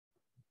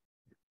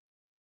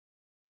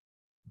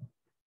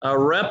a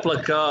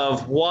replica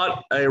of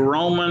what a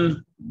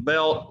Roman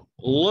belt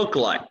looked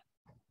like.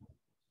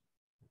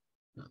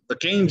 The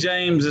King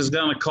James is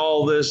going to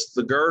call this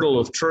the girdle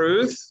of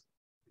truth.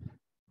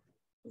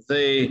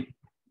 The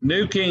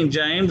New King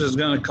James is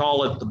going to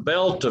call it the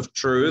belt of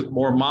truth.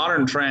 More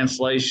modern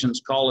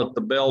translations call it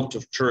the belt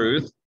of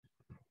truth.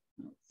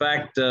 In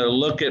fact,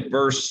 look at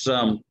verse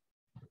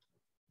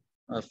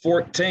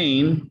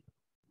 14.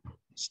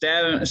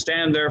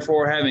 Stand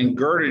therefore, having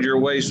girded your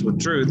waist with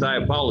truth. I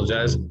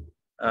apologize.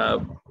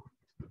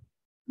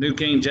 New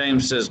King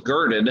James says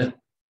girded,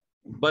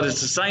 but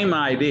it's the same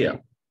idea.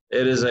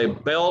 It is a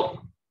belt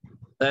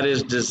that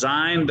is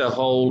designed to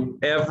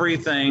hold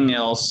everything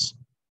else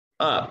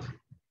up.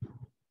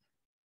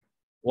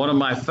 One of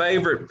my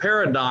favorite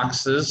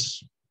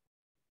paradoxes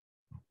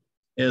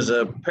is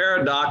a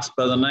paradox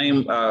by the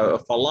name, a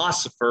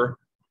philosopher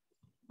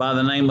by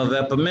the name of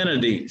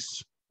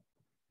Epimenides.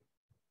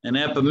 And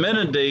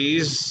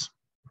Epimenides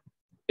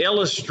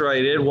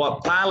illustrated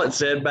what Pilate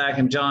said back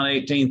in John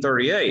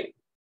 18:38.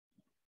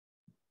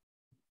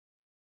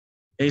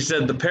 He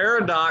said the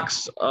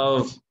paradox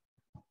of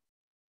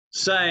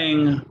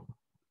saying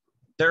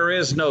there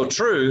is no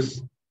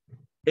truth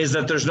is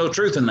that there's no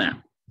truth in that.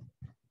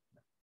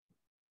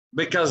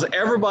 Because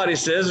everybody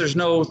says there's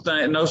no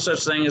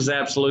such thing as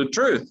absolute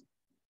truth,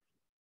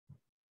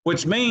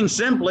 which means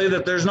simply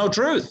that there's no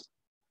truth.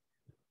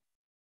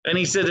 And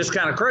he said it's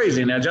kind of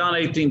crazy. Now, John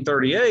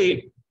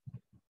 18:38,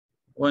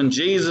 when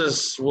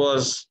Jesus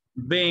was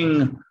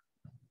being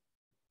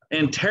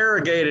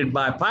interrogated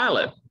by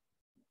Pilate,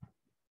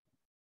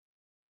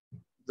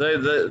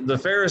 the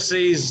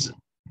Pharisees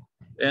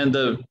and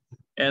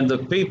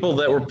the people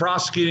that were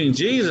prosecuting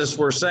Jesus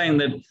were saying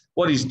that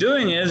what he's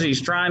doing is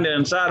he's trying to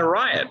incite a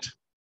riot.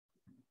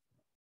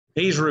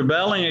 He's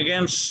rebelling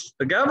against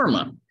the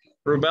government,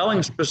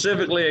 rebelling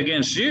specifically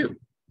against you.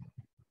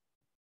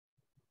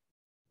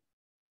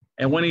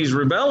 And when he's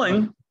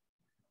rebelling,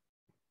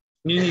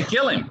 you need to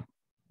kill him.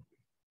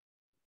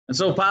 And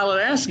so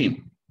Pilate asked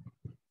him,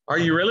 are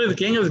you really the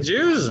king of the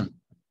Jews? And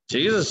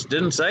Jesus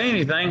didn't say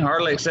anything,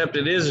 hardly except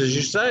it is as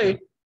you say.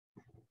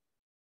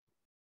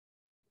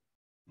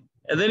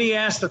 And then he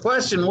asked the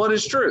question, what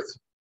is truth?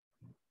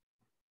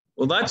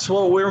 Well, that's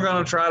what we're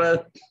going to try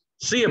to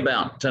see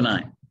about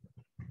tonight.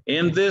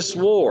 In this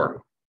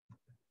war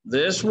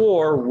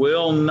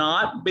will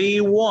not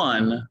be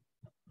won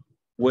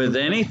with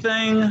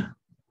anything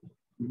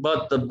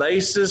but the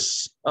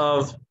basis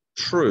of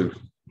truth.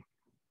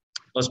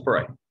 Let's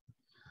pray.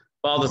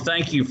 Father,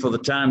 thank you for the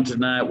time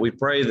tonight. We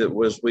pray that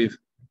as we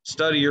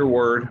study your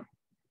word,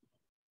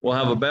 we'll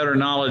have a better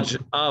knowledge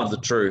of the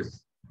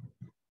truth.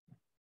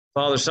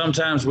 Father,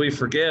 sometimes we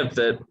forget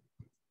that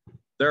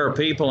there are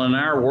people in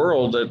our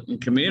world, in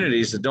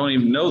communities, that don't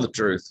even know the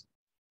truth.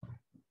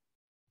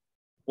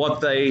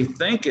 What they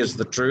think is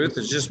the truth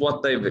is just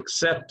what they've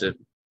accepted.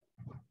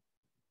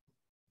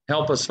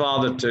 Help us,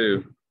 Father,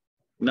 to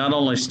not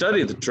only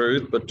study the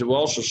truth, but to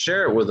also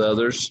share it with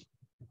others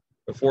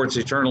before it's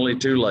eternally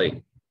too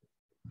late.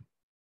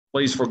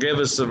 Please forgive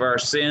us of our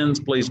sins.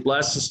 Please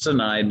bless us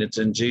tonight. And it's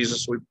in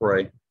Jesus we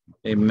pray.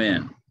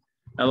 Amen.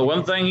 Now, the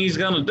one thing he's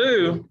going to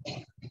do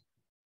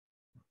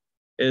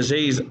is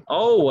he's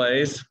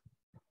always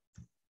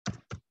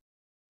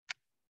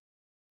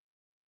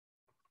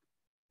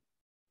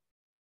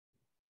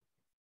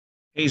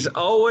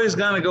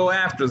going to go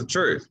after the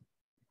truth.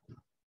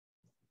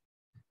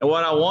 And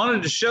what I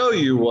wanted to show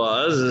you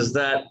is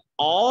that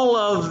all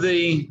of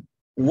the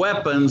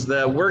weapons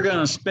that we're going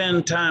to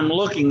spend time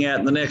looking at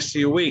in the next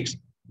few weeks,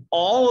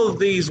 all of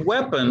these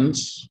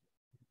weapons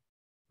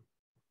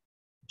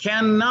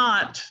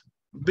cannot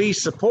be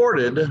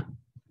supported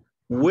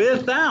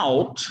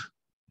without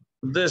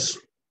this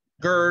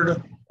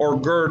gird or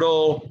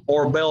girdle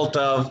or belt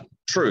of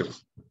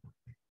truth.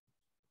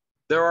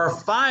 There are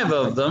 5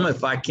 of them,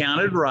 if I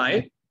counted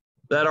right,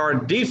 that are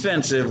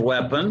defensive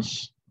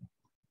weapons.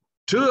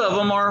 2 of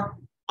them are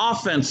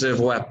offensive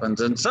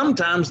weapons, and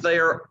sometimes they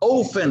are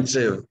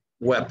offensive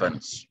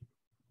weapons.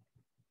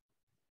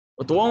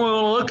 But the one we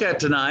want to look at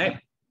tonight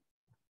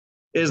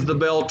is the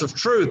belt of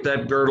truth,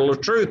 that girdle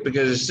of truth,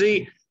 because you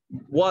see,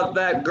 what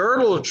that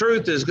girdle of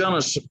truth is going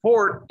to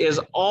support is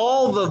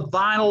all the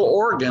vital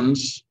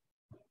organs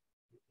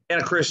in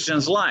a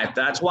Christian's life.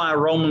 That's why a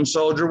Roman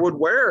soldier would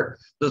wear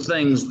the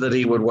things that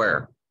he would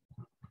wear,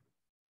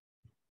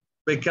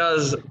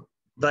 because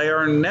they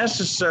are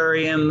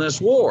necessary in this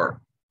war.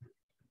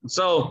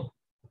 So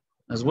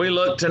as we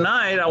look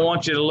tonight, I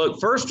want you to look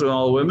first of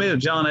all with me at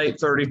John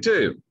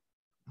 8:32.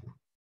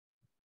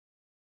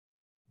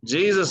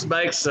 Jesus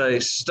makes a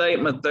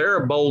statement there,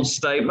 a bold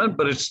statement,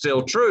 but it's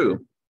still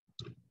true.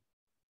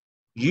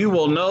 You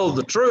will know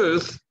the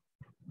truth,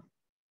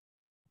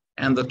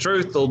 and the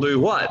truth will do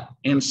what?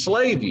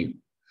 Enslave you.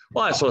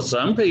 Well, that's what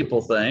some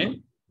people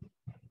think.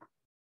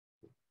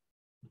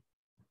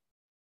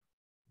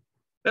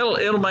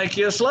 It'll make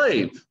you a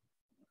slave.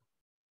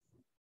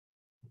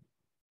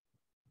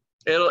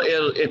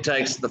 It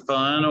takes the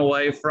fun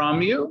away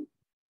from you.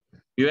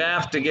 You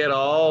have to get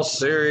all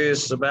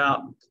serious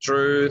about the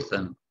truth,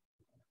 and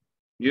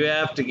You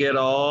have to get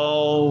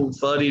all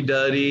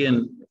fuddy-duddy,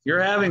 and if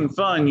you're having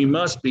fun, you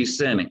must be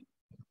sinning.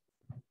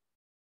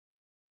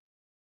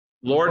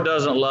 Lord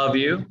doesn't love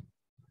you.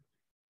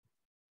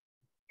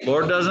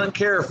 Lord doesn't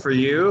care for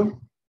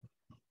you.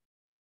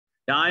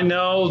 I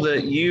know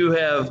that you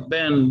have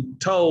been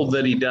told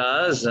that he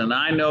does, and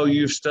I know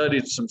you've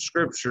studied some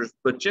scriptures,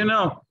 but you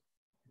know,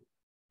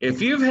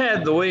 if you've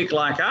had the week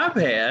like I've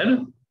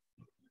had,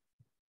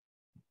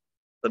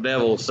 the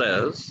devil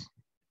says,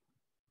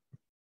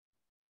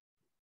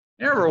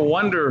 you ever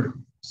wonder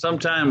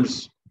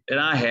sometimes, and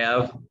I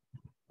have,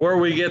 where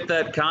we get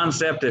that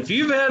concept, if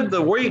you've had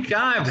the week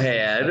I've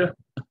had,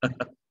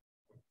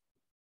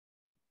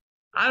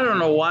 I don't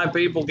know why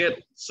people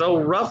get so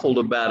ruffled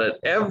about it.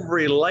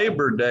 Every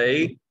Labor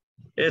Day,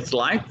 it's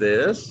like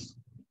this.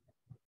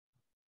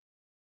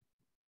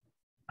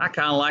 I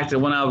kind of liked it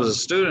when I was a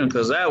student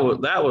because that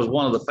was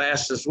one of the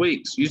fastest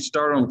weeks. You'd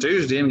start on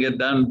Tuesday and get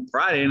done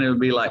Friday, and it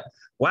would be like,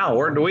 wow,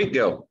 where'd the week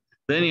go?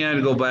 Then you had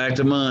to go back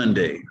to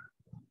Monday.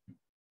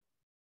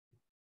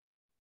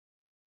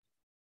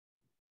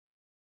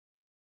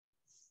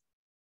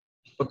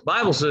 But the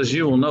Bible says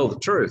you will know the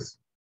truth,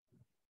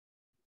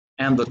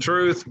 and the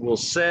truth will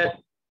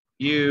set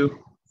you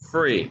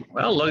free.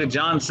 Well, look at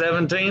John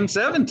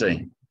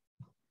 17:17.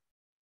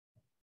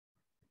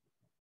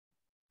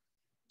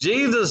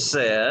 Jesus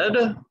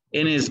said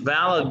in his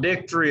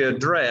valedictory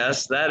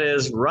address, that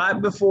is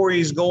right before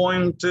he's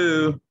going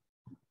to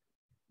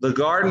the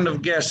Garden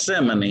of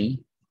Gethsemane,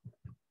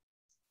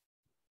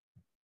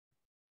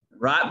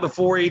 right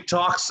before he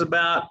talks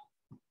about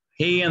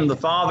he and the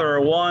Father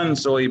are one,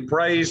 so he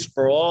prays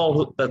for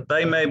all that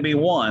they may be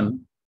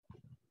one.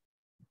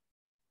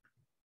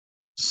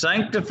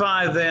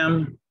 Sanctify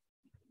them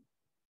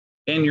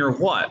in your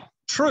what?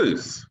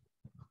 Truth.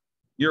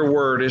 Your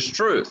word is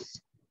truth.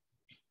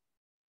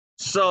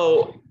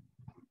 So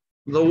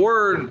the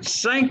word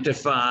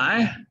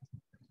sanctify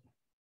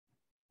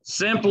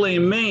simply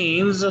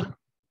means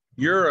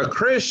you're a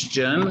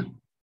Christian,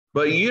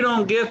 but you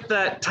don't get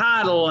that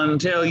title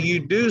until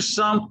you do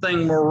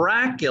something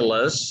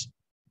miraculous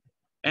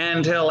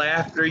until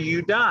after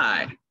you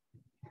die.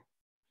 That's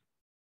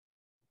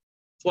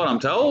what I'm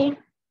told.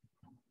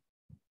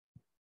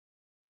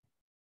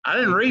 I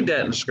didn't read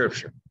that in the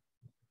scripture.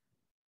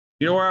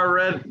 You know where I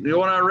read? You know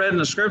what I read in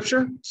the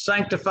scripture?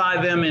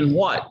 Sanctify them in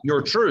what?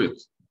 Your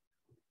truth.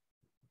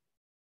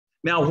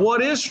 Now,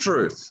 what is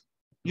truth?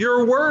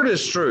 Your word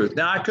is truth.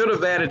 Now, I could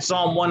have added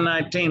Psalm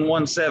 119,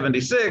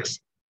 176,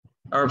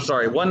 or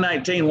sorry,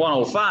 119,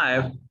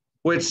 105,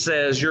 which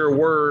says your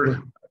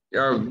word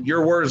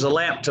is a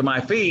lamp to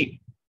my feet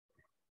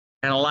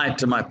and a light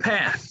to my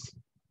path.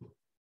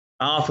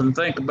 I often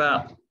think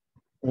about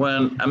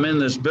when I'm in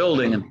this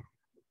building, and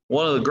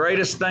one of the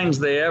greatest things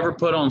they ever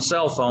put on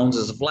cell phones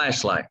is a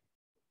flashlight.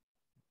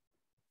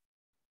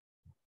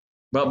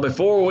 But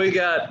before we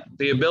got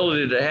the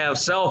ability to have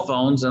cell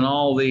phones and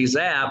all these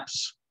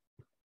apps,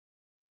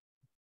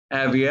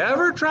 have you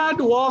ever tried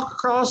to walk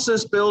across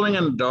this building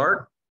in the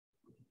dark?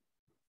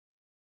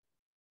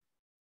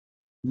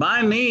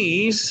 My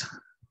knees,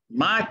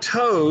 my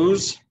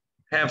toes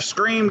have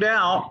screamed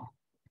out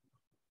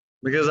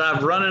because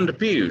I've run into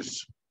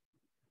pews.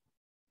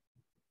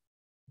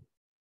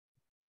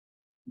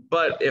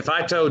 But if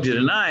I told you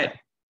tonight,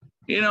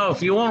 you know,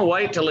 if you want to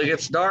wait till it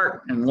gets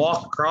dark and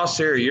walk across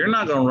here, you're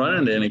not going to run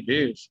into any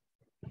pews.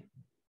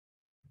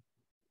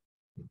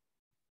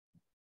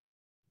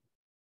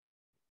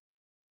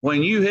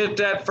 When you hit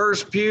that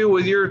first pew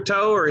with your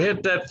toe or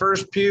hit that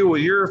first pew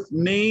with your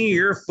knee,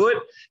 your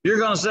foot, you're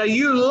going to say,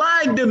 you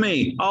lied to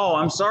me. Oh,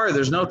 I'm sorry.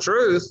 There's no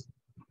truth.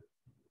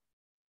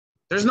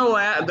 There's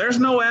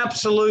no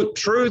absolute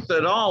truth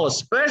at all,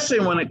 especially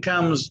when it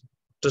comes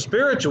to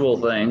spiritual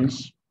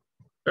things.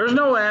 There's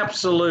no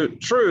absolute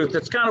truth.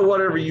 It's kind of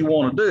whatever you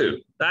want to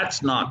do.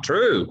 That's not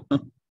true.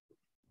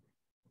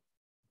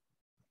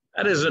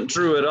 That isn't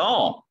true at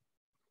all.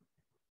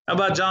 How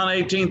about John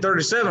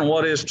 18:37?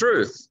 What is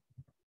truth?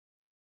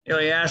 You know,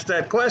 he asked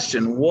that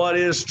question, what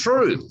is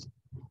truth?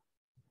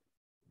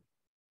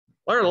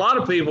 There are a lot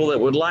of people that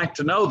would like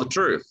to know the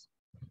truth.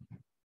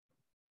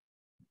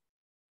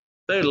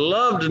 They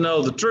love to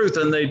know the truth,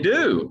 and they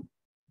do.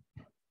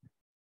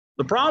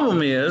 The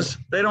problem is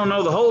they don't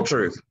know the whole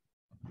truth.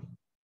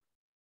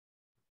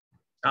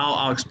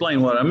 I'll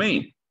explain what I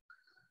mean.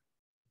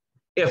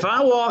 If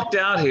I walked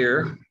out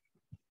here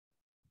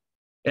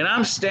and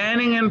I'm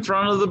standing in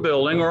front of the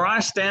building, or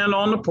I stand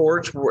on the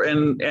porch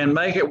and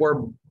make it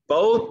where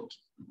both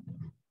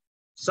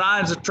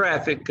sides of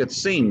traffic could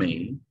see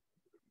me,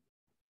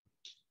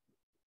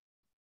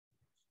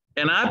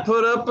 and I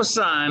put up a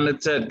sign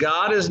that said,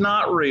 God is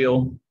not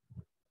real,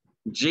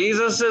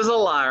 Jesus is a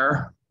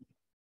liar,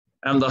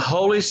 and the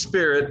Holy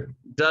Spirit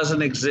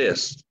doesn't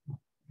exist,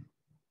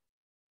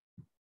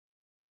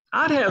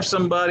 I'd have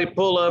somebody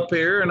pull up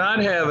here, and I'd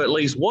have at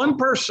least one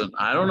person,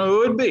 I don't know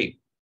who it would be.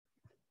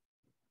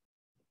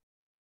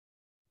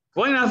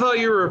 Wayne, I thought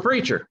you were a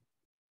preacher.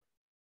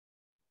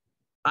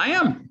 I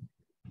am.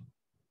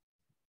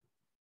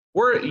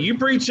 You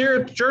preach here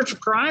at the Church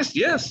of Christ?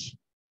 Yes.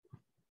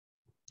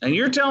 And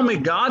you're telling me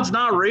God's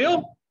not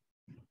real?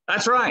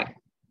 That's right.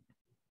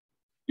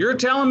 You're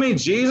telling me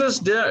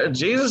Jesus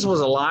was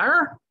a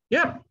liar?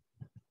 Yep.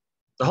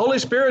 The Holy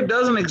Spirit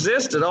doesn't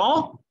exist at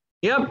all?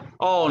 Yep.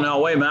 Oh, no,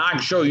 wait a minute. I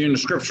can show you in the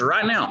scripture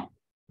right now.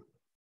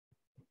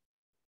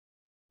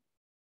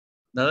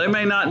 Now, they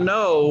may not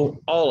know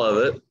all of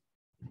it,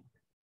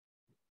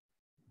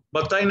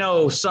 but they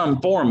know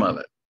some form of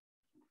it.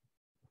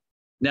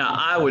 Now,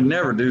 I would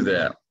never do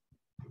that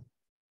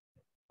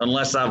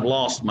unless I've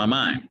lost my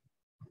mind,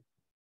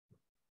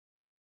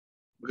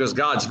 because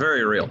God's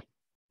very real.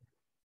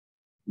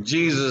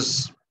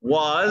 Jesus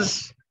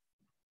was,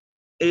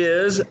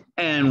 is,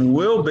 and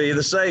will be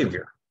the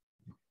Savior.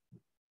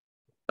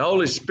 The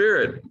Holy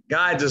Spirit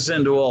guides us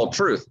into all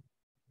truth.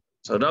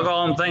 So don't go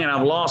on thinking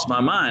I've lost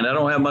my mind. I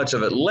don't have much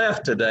of it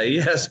left today,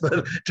 yes,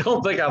 but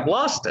don't think I've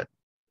lost it.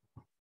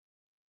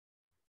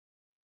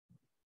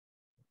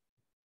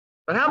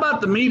 But how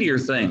about the meatier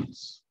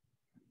things?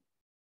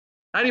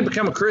 How do you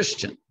become a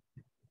Christian?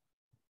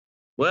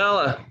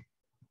 Well,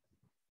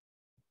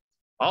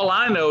 all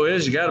I know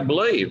is you got to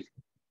believe.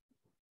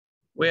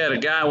 We had a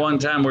guy one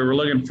time, we were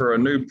looking for a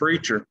new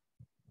preacher.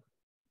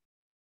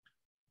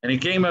 And he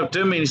came up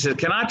to me and he said,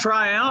 "Can I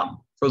try out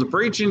for the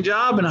preaching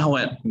job?" And I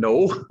went,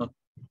 "No."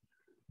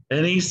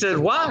 And he said,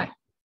 "Why?"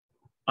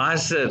 I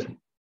said,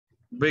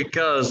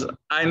 "Because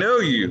I know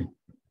you."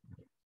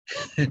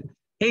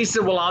 He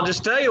said, "Well, I'll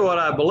just tell you what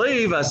I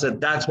believe." I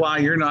said, "That's why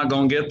you're not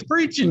going to get the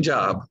preaching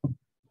job."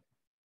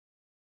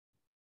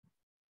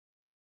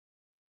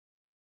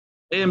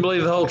 He didn't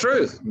believe the whole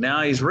truth.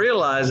 Now he's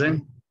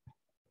realizing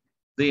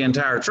the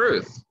entire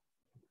truth.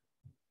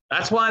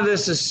 That's why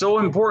this is so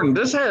important.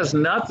 This has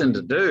nothing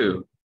to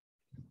do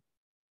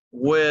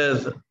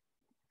with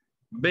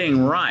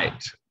being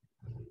right.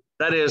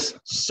 That is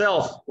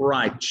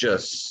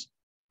self-righteous.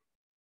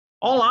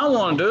 All I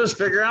want to do is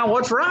figure out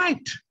what's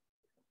right.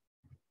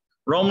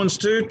 Romans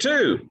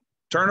 2:2.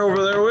 Turn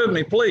over there with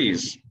me,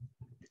 please.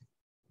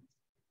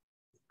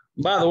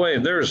 By the way,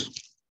 there's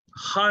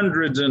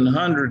hundreds and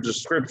hundreds of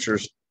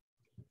scriptures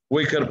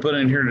we could have put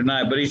in here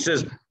tonight, but he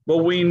says, "But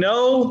we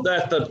know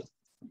that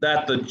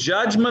the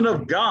judgment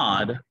of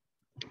God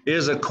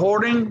is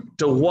according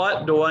to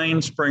what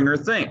Dwayne Springer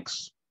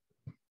thinks."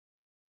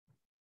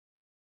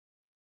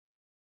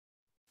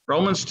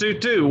 Romans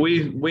 2:2.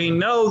 We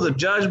know the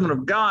judgment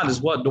of God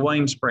is what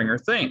Dwayne Springer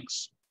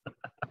thinks.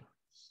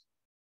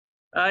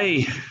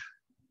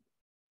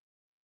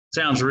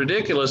 Sounds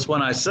ridiculous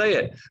when I say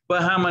it,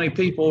 but how many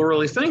people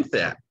really think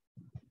that?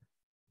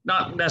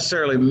 Not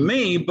necessarily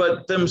me,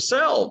 but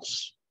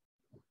themselves.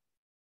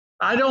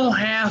 I don't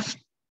have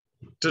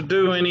to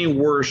do any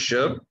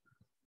worship.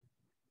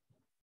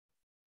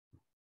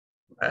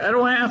 I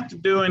don't have to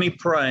do any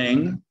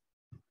praying.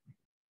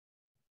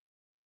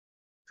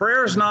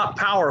 Prayer is not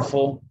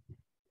powerful.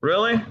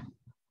 Really?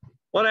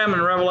 What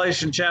happened in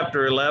Revelation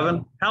chapter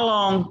 11?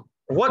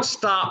 What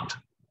stopped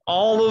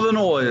all of the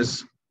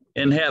noise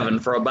in heaven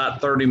for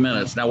about 30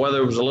 minutes? Now,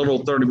 whether it was a little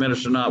 30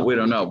 minutes or not, we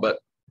don't know. But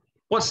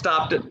what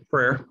stopped it?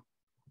 Prayer.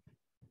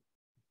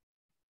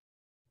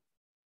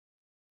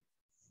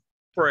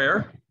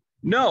 Prayer.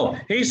 No,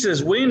 he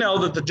says, we know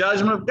that the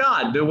judgment of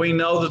God. Do we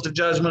know that the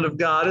judgment of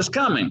God is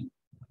coming?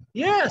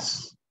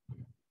 Yes.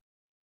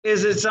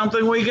 Is it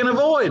something we can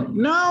avoid?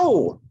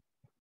 No.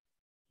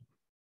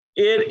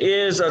 It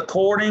is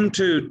according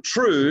to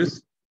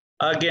truth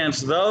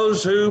against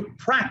those who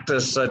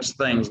practice such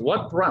things.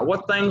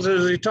 What things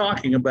is he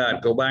talking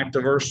about? Go back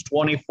to verse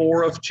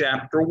 24 of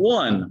chapter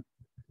 1.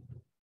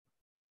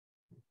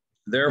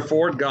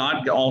 Therefore,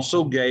 God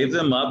also gave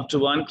them up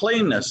to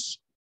uncleanness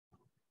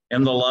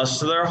in the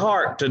lust of their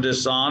heart, to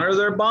dishonor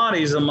their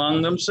bodies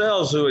among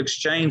themselves, who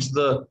exchanged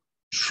the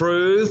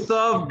truth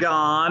of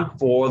God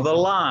for the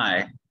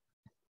lie,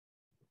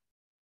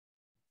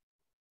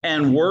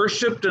 and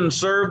worshiped and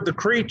served the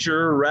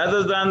creature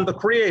rather than the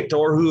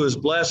Creator, who is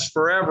blessed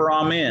forever.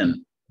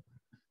 Amen.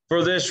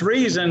 For this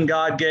reason,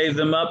 God gave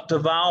them up to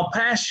vile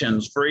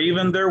passions, for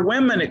even their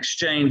women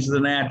exchanged the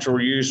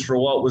natural use for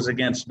what was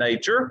against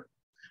nature.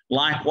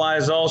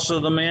 Likewise,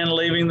 also the men,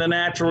 leaving the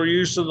natural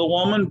use of the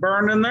woman,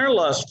 burned in their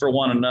lust for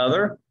one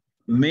another,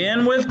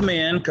 men with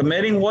men,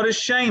 committing what is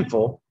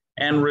shameful,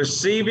 and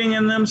receiving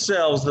in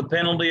themselves the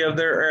penalty of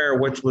their error,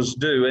 which was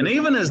due. And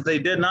even as they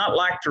did not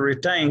like to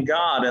retain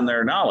God in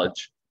their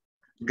knowledge,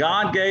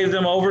 God gave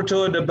them over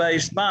to a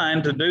debased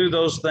mind to do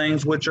those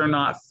things which are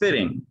not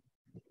fitting,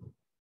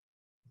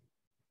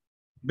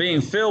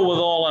 being filled with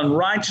all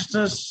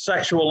unrighteousness,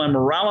 sexual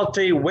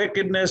immorality,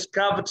 wickedness,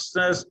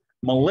 covetousness,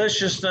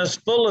 maliciousness,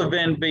 full of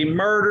envy,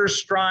 murder,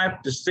 strife,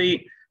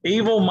 deceit,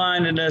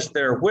 evil-mindedness.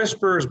 They're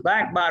whisperers,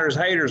 backbiters,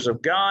 haters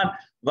of God,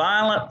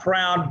 violent,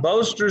 proud,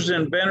 boasters,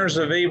 inventors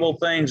of evil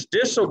things,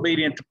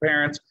 disobedient to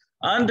parents,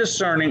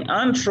 undiscerning,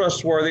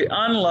 untrustworthy,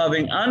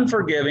 unloving,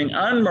 unforgiving,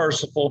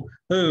 unmerciful,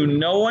 who,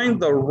 knowing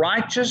the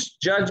righteous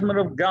judgment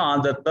of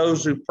God, that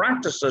those who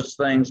practice such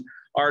things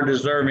are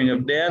deserving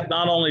of death,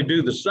 not only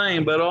do the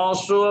same, but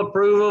also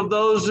approve of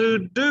those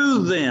who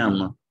do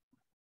them.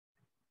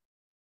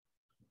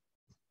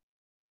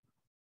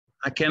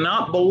 I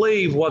cannot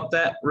believe what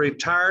that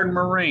retired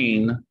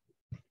Marine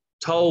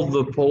told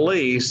the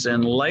police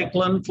in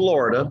Lakeland,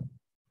 Florida,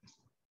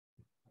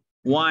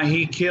 why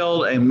he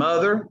killed a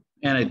mother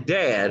and a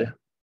dad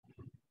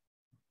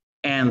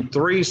and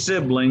 3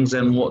 siblings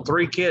and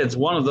 3 kids.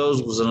 One of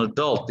those was an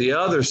adult. The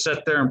other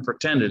sat there and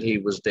pretended he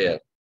was dead.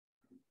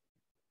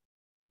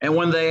 And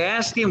when they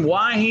asked him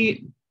why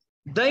he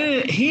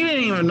didn't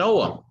even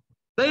know him.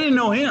 They didn't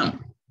know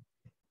him.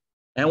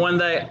 And when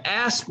they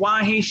asked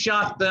why he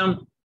shot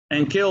them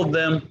and killed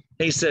them,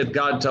 he said,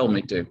 God told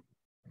me to.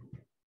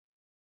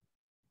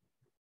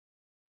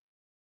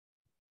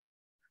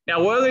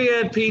 Now, whether he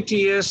had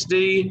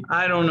PTSD,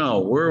 I don't know.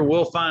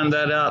 We'll find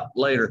that out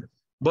later.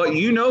 But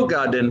you know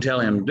God didn't tell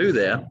him to do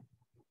that.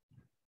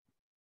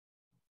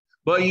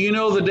 But you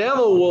know the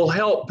devil will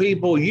help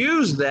people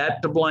use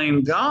that to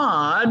blame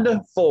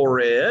God for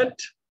it.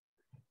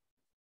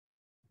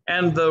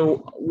 And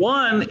the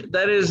one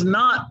that is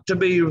not to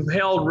be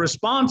held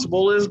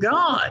responsible is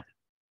God.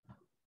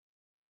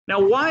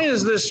 Now, why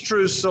is this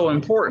truth so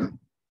important?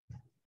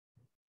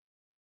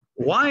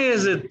 Why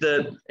is it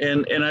that,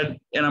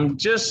 and I'm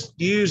just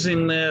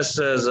using this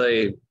as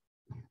a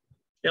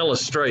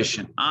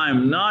illustration.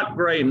 I'm not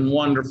great and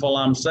wonderful.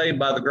 I'm saved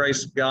by the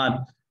grace of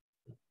God.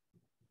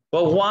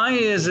 But why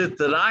is it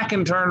that I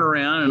can turn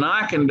around and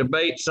I can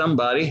debate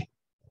somebody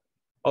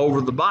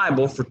over the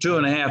Bible for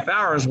 2.5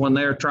 hours when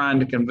they're trying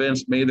to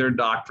convince me their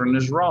doctrine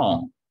is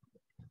wrong?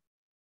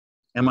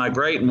 Am I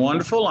great and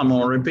wonderful? I'm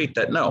going to repeat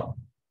that. No.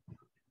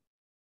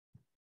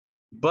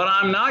 But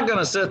I'm not going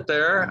to sit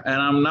there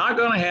and I'm not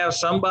going to have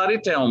somebody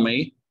tell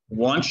me,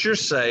 once you're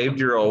saved,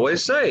 you're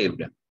always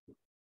saved.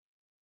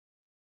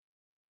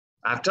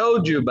 I've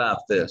told you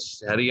about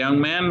this. I had a young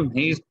man,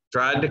 he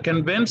tried to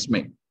convince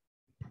me.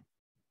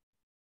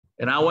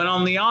 And I went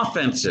on the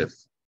offensive,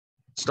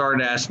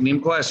 started asking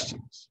him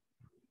questions.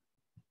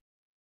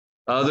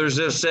 Others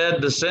have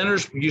said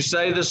you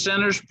say the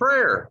sinner's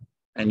prayer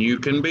and you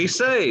can be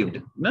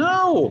saved.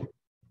 No,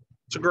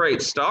 it's a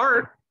great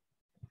start.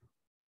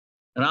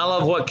 And I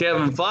love what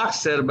Kevin Fox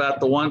said about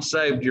the once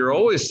saved, you're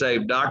always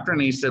saved doctrine.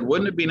 He said,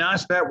 wouldn't it be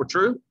nice if that were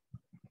true?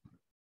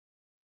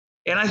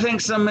 And I think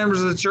some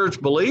members of the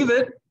church believe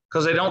it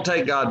because they don't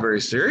take God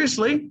very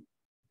seriously.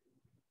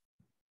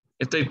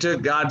 If they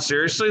took God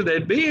seriously,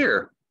 they'd be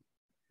here.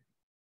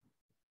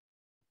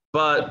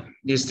 But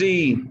you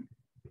see,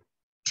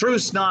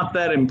 truth's not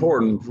that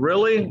important.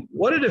 Really?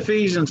 What did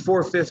Ephesians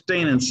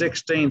 4:15 and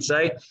 16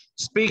 say?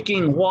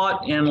 Speaking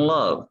what in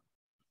love?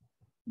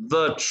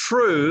 The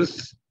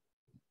truth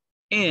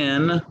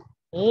in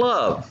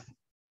love.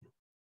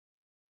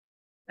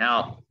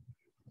 Now,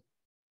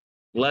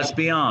 let's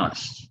be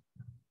honest.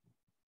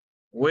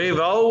 We've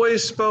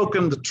always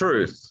spoken the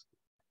truth.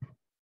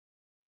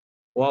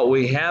 What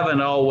we haven't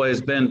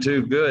always been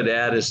too good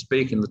at is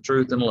speaking the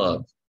truth in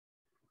love.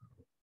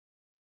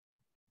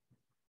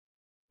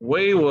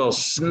 We will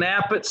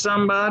snap at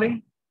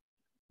somebody.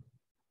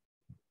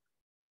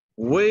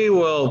 We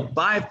will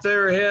bite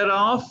their head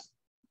off.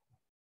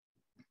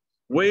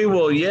 We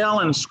will yell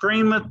and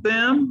scream at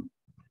them.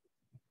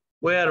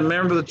 We had a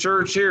member of the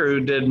church here who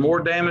did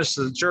more damage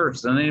to the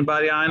church than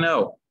anybody I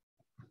know.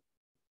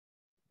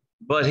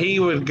 But he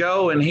would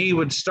go and he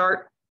would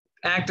start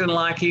acting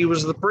like he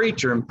was the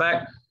preacher. In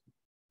fact,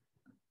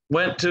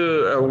 went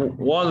to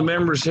one of the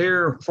members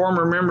here,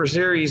 former members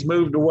here, he's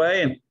moved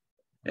away,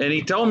 and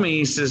he told me,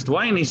 he says,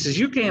 Dwayne, he says,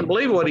 you can't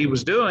believe what he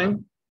was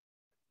doing.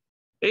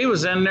 He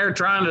was in there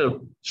trying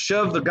to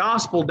shove the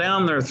gospel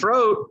down their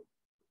throat.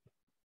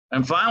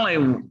 And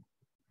finally,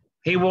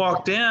 he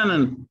walked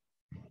in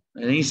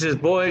and he says,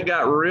 boy, it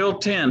got real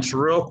tense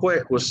real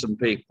quick with some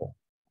people.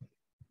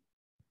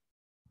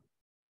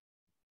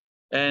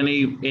 And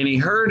he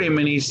heard him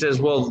and he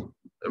says, well,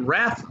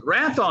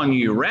 wrath on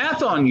you,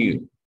 wrath on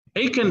you.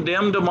 He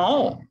condemned them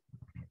all.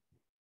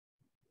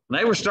 And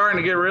they were starting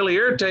to get really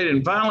irritated.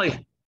 And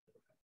finally,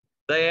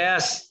 they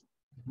asked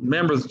a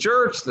member of the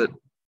church that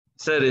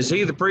said, is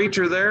he the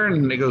preacher there?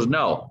 And he goes,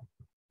 no,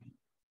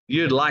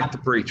 you'd like the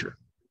preacher.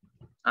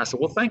 I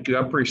said, well, thank you.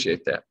 I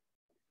appreciate that.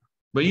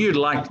 But you'd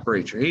like the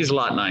preacher. He's a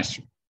lot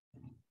nicer.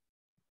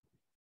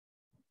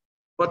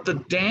 But the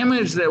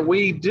damage that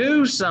we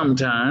do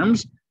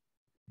sometimes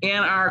in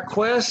our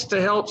quest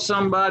to help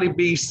somebody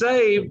be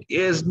saved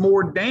is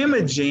more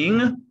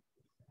damaging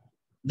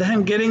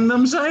than getting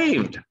them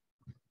saved.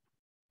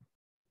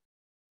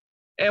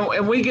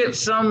 And we get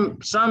some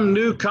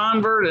new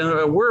convert, and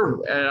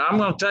I'm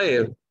going to tell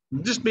you,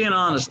 just being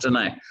honest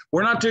tonight,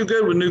 we're not too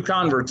good with new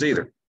converts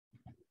either.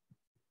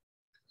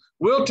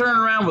 We'll turn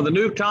around with a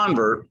new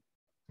convert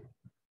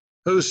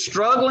who's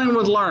struggling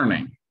with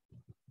learning,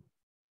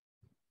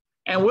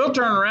 and we'll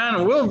turn around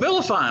and we'll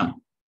vilify him.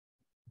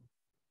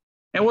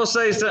 And we'll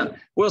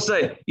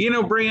say, you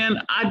know,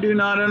 Brian, I do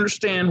not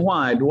understand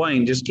why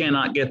Dwayne just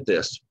cannot get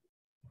this.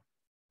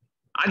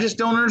 I just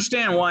don't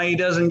understand why he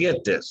doesn't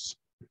get this.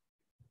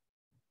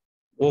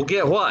 Well,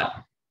 get what?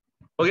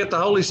 We'll get the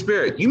Holy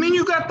Spirit. You mean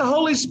you got the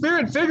Holy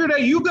Spirit figured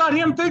out? You got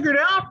him figured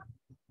out?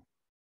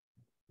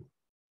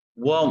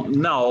 Well,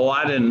 no,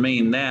 I didn't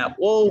mean that.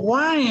 Well,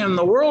 why in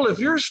the world, if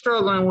you're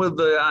struggling with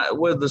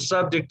the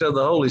subject of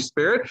the Holy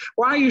Spirit,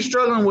 why are you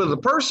struggling with the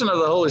person of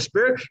the Holy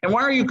Spirit? And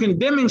why are you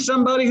condemning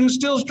somebody who's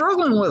still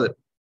struggling with it?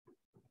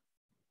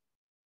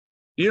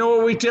 You know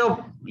what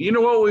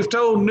we've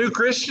told new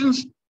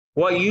Christians?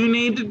 What you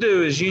need to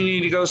do is you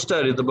need to go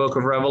study the book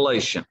of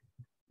Revelation.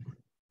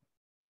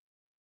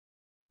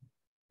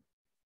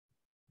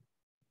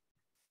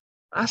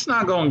 That's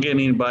not going to get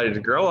anybody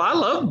to grow. I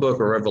love the book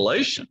of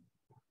Revelation.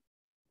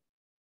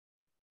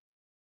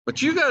 But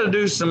you got to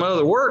do some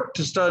other work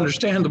just to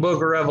understand the book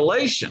of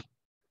Revelation.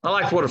 I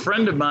like what a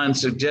friend of mine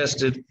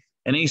suggested,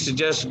 and he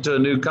suggested to a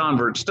new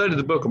convert, study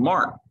the book of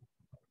Mark.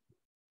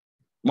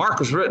 Mark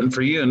was written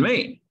for you and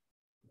me.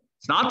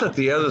 It's not that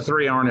the other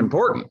three aren't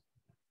important,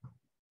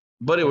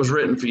 but it was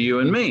written for you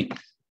and me.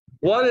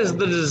 What is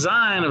the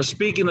design of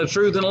speaking the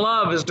truth in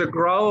love is to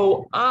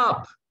grow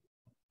up.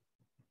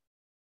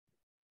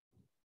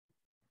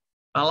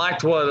 I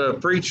liked what a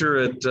preacher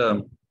at,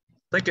 I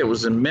think it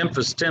was in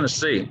Memphis,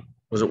 Tennessee.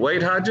 Was it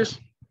Wade Hodges?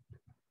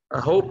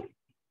 I hope.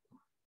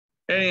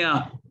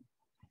 Anyhow,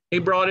 he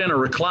brought in a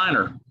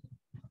recliner.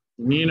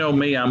 You know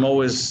me, I'm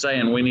always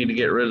saying we need to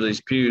get rid of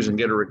these pews and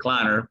get a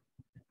recliner.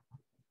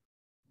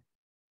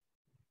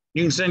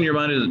 You can send your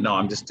money to, no,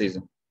 I'm just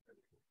teasing.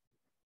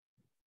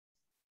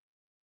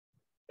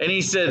 And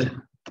he said,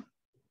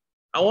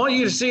 I want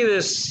you to see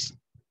this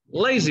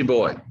lazy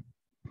boy.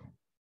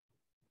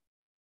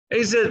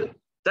 He said,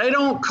 they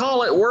don't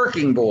call it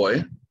working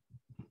boy.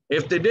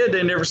 If they did,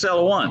 they never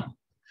sell one.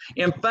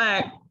 In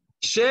fact,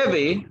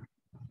 Chevy,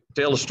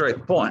 to illustrate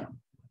the point,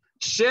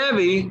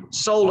 Chevy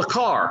sold a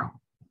car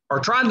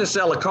or tried to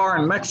sell a car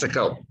in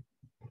Mexico.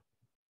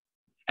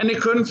 And they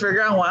couldn't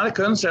figure out why they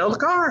couldn't sell the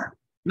car.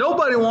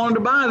 Nobody wanted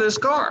to buy this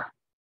car.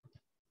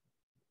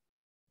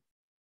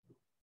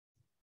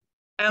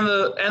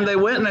 And they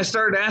went and they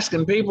started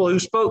asking people who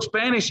spoke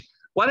Spanish,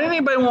 why didn't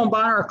anybody want to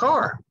buy our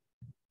car?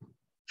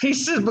 He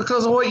said,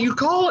 because of what you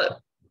call it.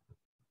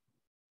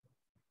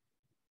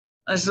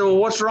 I said, well,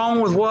 what's wrong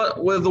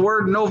with the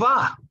word no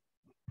va?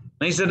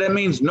 And he said, that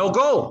means no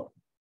go.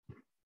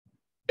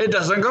 It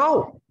doesn't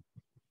go.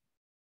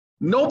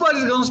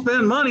 Nobody's going to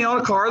spend money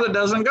on a car that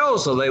doesn't go.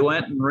 So they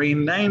went and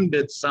renamed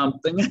it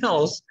something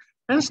else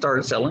and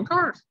started selling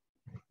cars.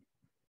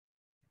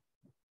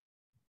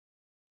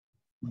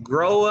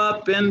 Grow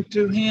up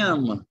into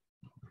him.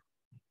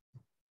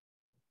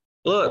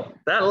 Look,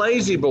 that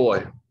lazy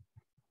boy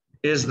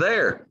is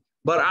there,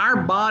 but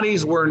our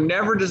bodies were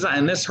never designed,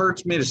 and this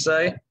hurts me to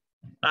say,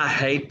 I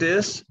hate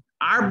this.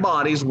 Our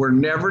bodies were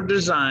never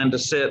designed to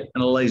sit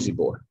in a lazy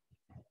boy.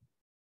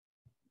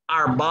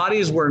 Our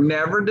bodies were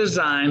never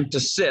designed to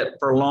sit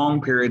for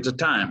long periods of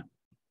time.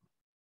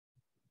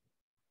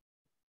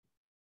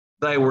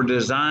 They were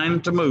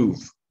designed to move.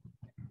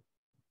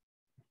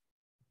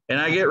 And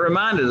I get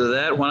reminded of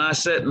that when I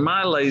sit in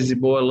my lazy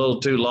boy a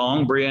little too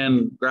long.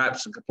 Brienne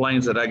gripes and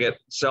complains that I get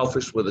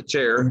selfish with a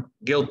chair.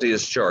 Guilty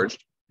as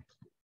charged.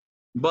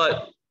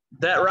 But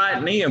that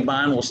right knee of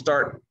mine will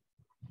start,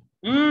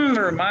 it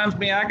reminds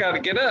me I got to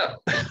get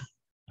up.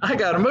 I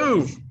got to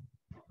move.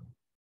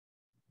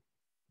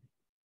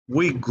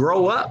 We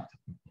grow up.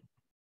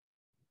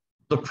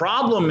 The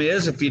problem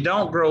is if you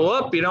don't grow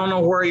up, you don't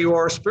know where you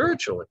are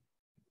spiritually.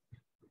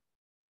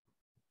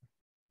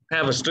 I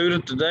have a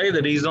student today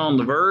that he's on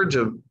the verge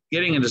of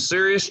getting into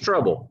serious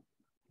trouble.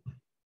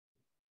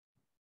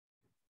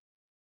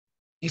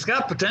 He's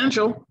got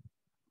potential.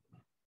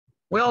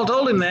 We all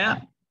told him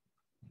that.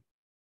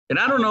 And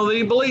I don't know that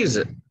he believes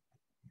it.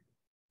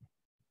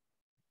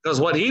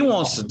 Because what he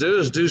wants to do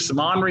is do some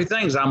ornery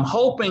things. I'm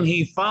hoping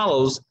he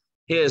follows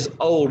his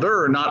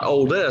older, not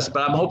oldest,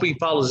 but I'm hoping he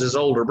follows his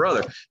older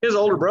brother. His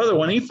older brother,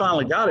 when he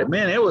finally got it,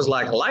 man, it was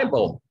like a light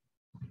bulb.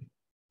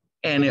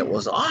 And it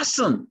was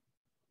awesome.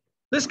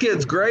 This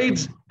kid's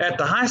grades at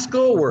the high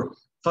school were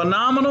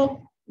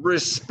phenomenal,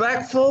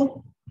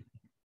 respectful,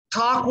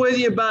 talk with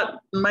you about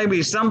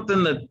maybe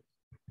something that,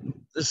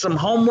 some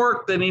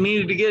homework that he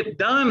needed to get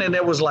done. And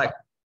it was like,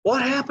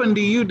 what happened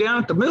to you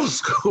down at the middle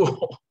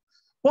school?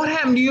 What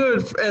happened to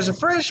you as a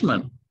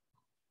freshman?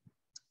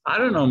 I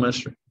don't know,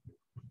 mister.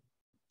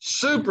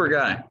 Super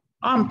guy.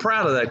 I'm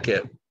proud of that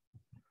kid.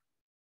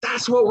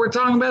 That's what we're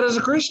talking about as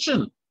a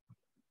Christian.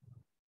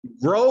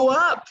 Grow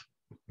up.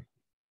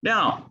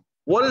 Now,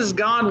 what does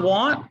God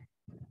want?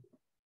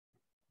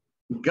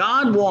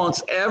 God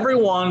wants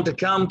everyone to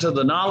come to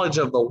the knowledge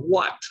of the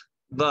what?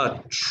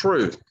 The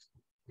truth.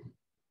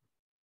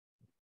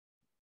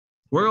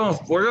 We're going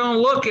to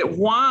look at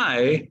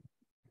why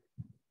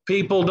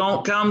people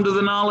don't come to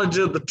the knowledge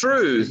of the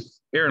truth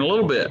here in a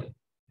little bit.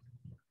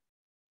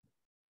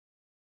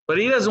 But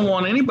he doesn't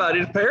want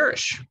anybody to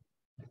perish.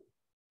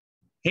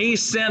 He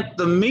sent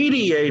the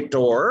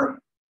mediator,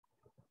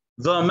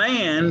 the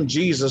man,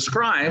 Jesus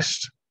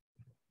Christ,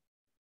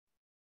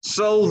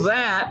 so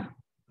that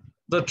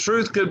the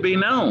truth could be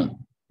known.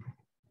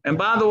 And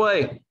by the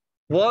way,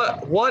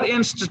 what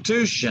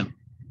institution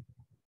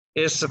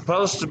is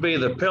supposed to be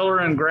the pillar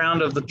and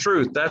ground of the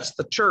truth? That's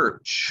the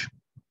church.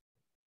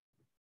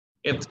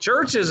 If the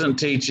church isn't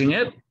teaching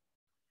it,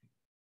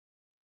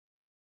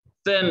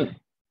 then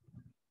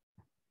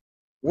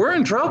we're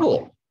in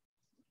trouble.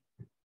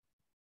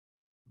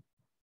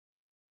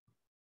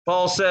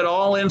 Paul said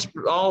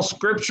all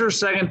scripture,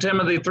 2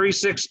 Timothy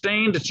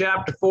 3:16 to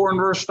chapter 4 and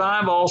verse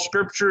 5, all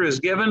scripture is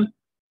given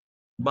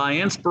by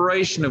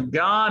inspiration of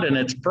God, and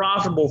it's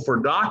profitable for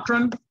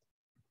doctrine,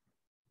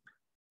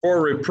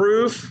 for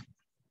reproof,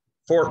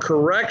 for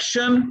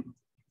correction,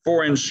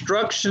 for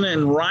instruction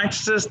in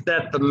righteousness,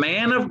 that the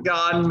man of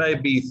God may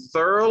be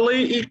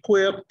thoroughly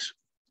equipped.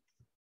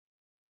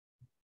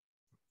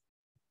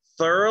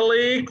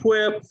 Thoroughly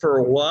equipped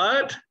for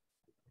what?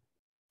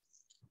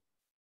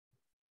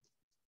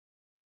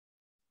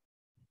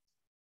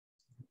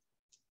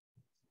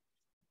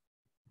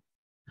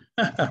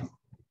 And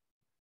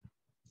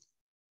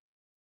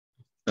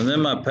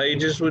then my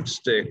pages would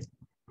stick.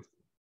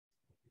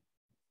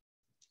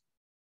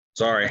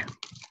 Sorry.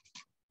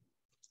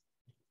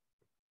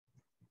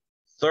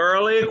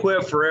 Thoroughly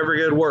equipped for every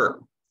good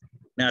work.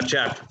 Now,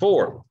 chapter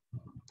 4.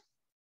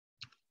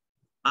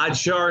 I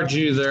charge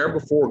you there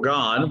before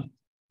God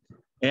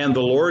and the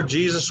Lord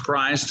Jesus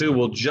Christ, who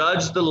will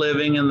judge the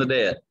living and the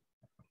dead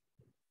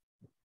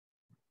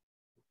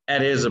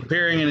at his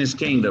appearing in his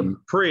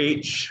kingdom.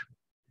 Preach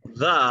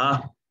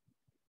the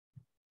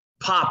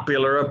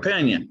popular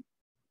opinion.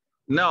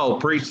 No,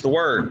 preach the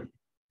word.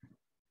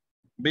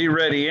 Be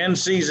ready in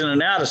season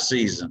and out of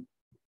season.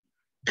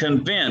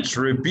 Convince,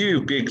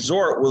 rebuke,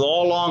 exhort with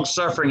all long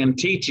suffering and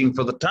teaching,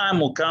 for the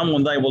time will come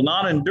when they will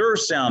not endure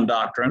sound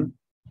doctrine,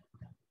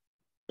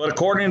 but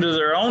according to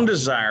their own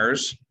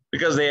desires,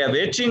 because they have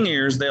itching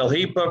ears, they'll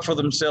heap up for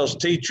themselves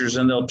teachers,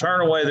 and they'll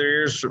turn away their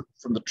ears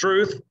from the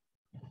truth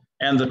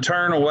and they'll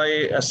turn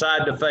away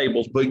aside to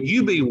fables. But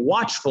you be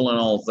watchful in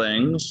all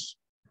things,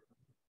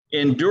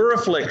 endure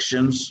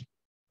afflictions,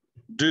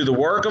 do the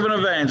work of an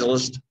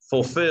evangelist,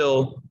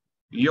 fulfill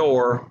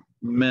your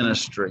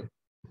ministry.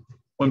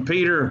 When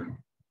Peter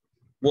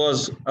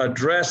was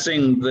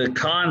addressing the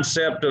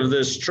concept of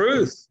this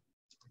truth,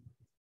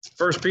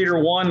 1 Peter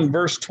 1,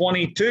 verse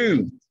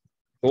 22,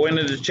 go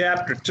into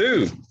chapter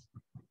 2.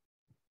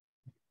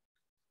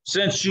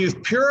 Since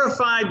you've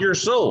purified your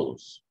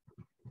souls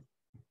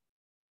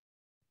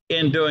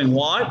in doing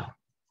what?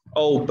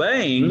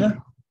 Obeying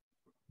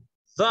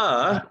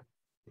the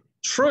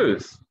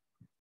truth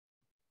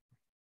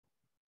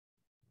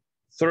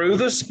through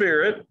the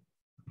Spirit,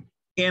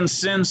 in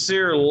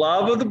sincere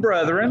love of the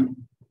brethren,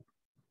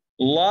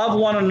 love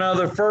one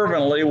another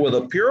fervently with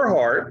a pure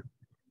heart,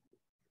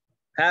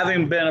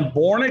 having been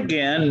born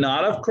again,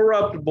 not of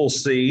corruptible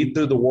seed,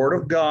 through the word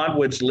of God,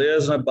 which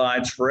lives and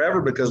abides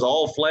forever, because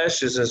all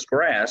flesh is as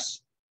grass,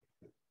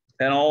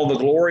 and all the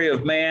glory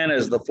of man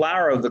is the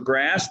flower of the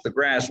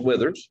grass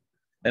withers,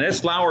 and its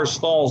flowers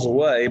falls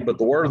away, but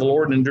the word of the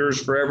Lord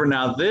endures forever.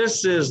 Now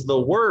this is the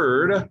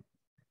word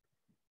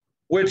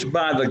which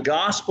by the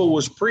gospel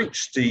was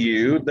preached to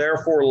you,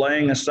 therefore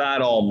laying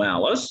aside all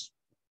malice,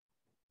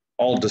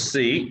 all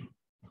deceit,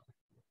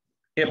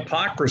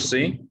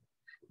 hypocrisy,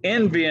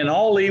 envy, and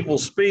all evil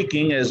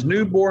speaking, as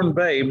newborn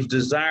babes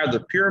desire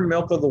the pure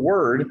milk of the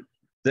word,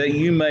 that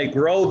you may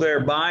grow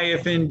thereby,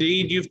 if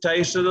indeed you've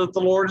tasted that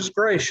the Lord is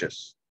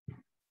gracious.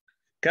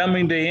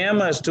 Coming to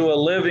him as to a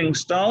living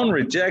stone,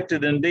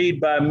 rejected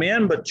indeed by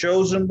men, but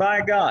chosen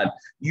by God.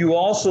 You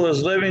also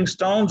as living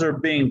stones are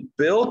being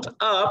built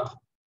up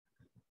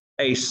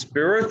a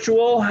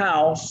spiritual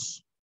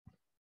house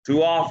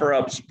to offer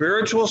up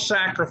spiritual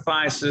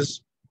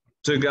sacrifices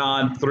to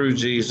God through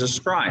Jesus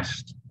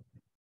Christ.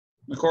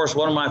 Of course,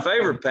 one of my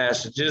favorite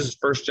passages is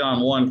 1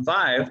 John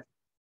 1:5.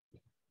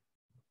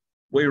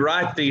 We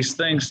write these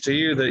things to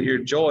you that your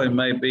joy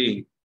may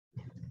be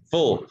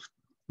full,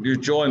 your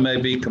joy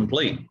may be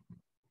complete.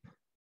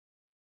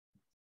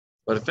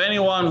 But if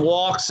anyone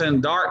walks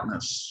in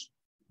darkness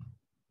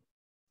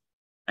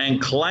and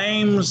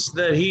claims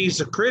that he's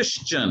a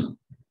Christian,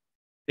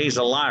 he's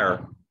a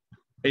liar.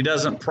 He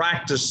doesn't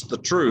practice the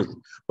truth.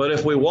 But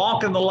if we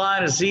walk in the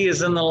light as he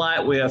is in the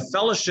light, we have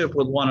fellowship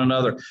with one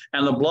another,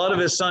 and the blood of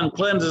his son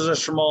cleanses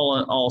us from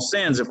all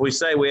sins. If we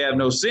say we have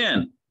no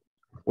sin,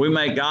 we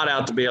make God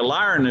out to be a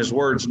liar, and his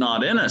word's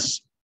not in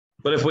us.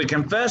 But if we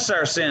confess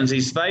our sins,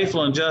 he's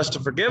faithful and just to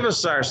forgive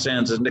us our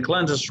sins and to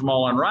cleanse us from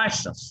all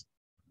unrighteousness.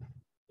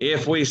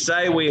 If we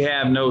say we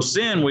have no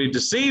sin, we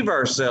deceive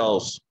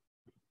ourselves.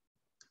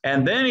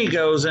 And then he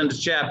goes into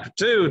chapter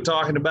 2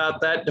 talking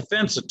about that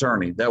defense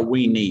attorney that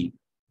we need.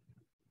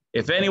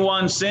 If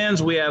anyone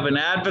sins, we have an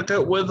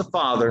advocate with the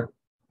Father,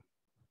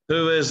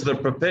 who is the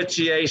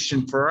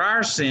propitiation for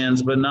our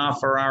sins, but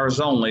not for ours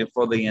only,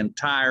 for the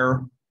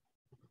entire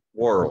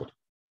world.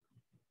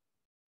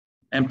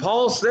 And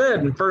Paul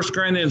said in 1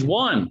 Corinthians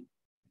 1,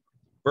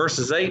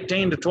 verses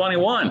 18 to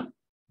 21,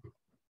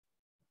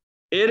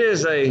 it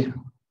is a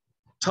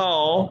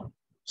tall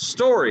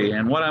story.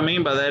 And what I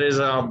mean by that is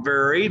a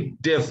very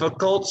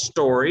difficult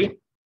story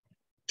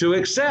to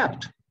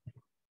accept.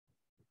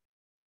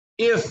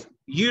 If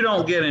you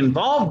don't get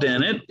involved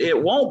in it, it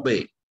won't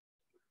be.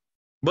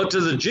 But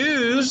to the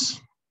Jews,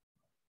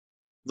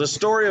 the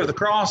story of the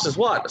cross is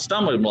what? A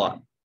stumbling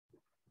block.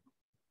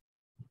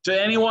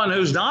 To anyone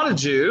who's not a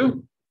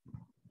Jew,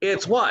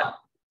 it's what?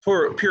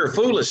 Pure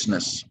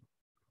foolishness.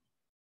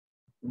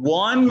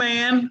 One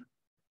man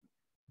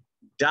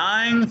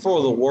dying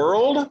for the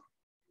world?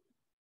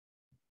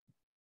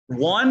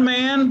 One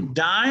man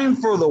dying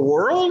for the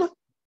world?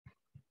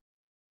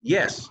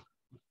 Yes.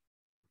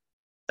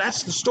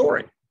 That's the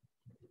story.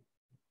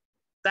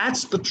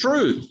 That's the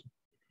truth.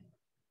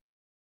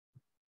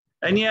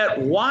 And yet,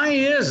 why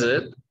is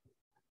it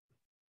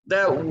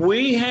that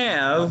we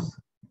have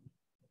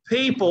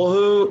people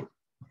who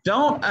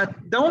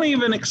don't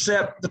even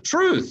accept the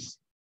truth?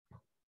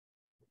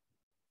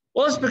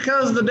 Well, it's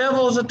because the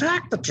devil has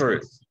attacked the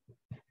truth.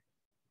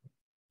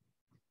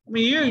 I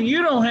mean,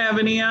 you don't have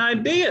any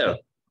idea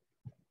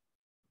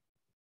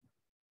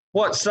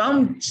what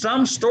some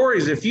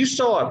stories, if you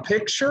saw a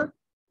picture.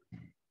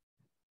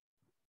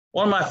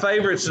 One of my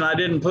favorites, and I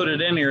didn't put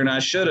it in here, and I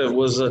should have,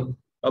 was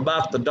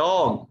about the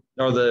dog,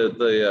 or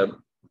the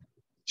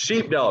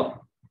sheepdog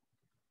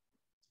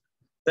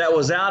that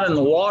was out in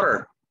the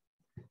water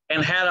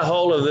and had a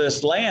hold of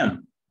this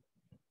lamb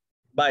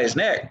by his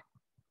neck.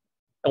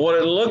 And what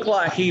it looked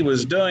like he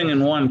was doing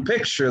in one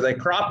picture, they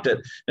cropped it,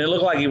 and it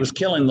looked like he was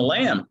killing the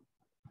lamb.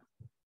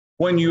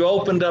 When you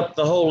opened up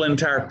the whole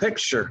entire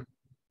picture,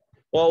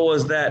 what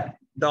was that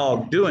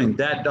dog doing?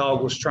 That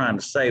dog was trying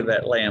to save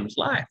that lamb's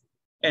life.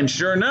 And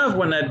sure enough,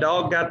 when that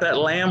dog got that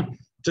lamb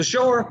to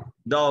shore,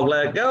 dog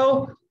let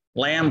go,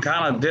 lamb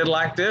kind of did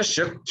like this,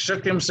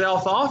 shook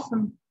himself off,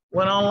 and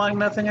went on like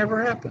nothing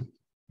ever happened.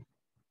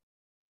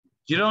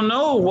 You don't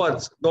know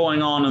what's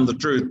going on in the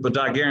truth, but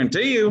I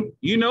guarantee you,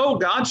 you know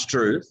God's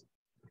truth.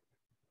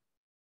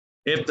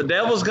 If the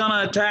devil's going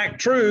to attack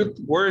truth,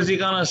 where is he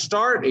going to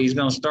start? He's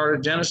going to start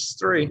at Genesis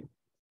 3.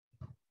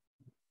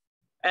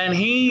 And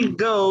he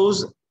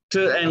goes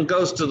to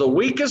the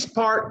weakest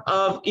part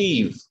of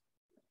Eve.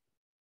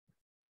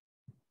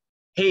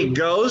 He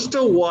goes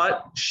to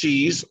what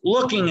she's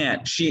looking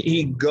at.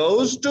 He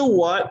goes to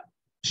what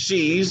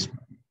she's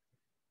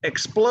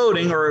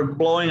exploding or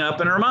blowing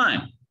up in her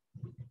mind.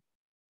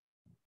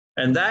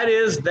 And that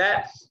is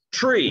that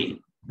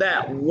tree,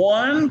 that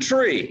one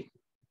tree.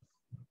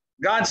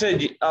 God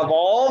said, of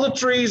all the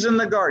trees in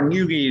the garden,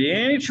 you can eat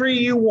any tree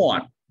you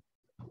want.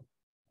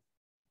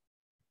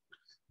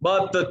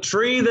 But the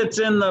tree that's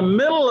in the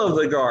middle of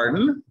the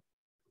garden,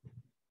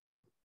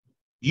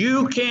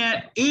 you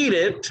can't eat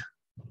it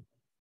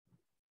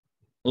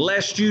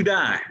lest you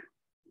die.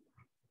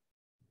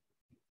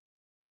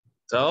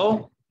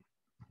 So,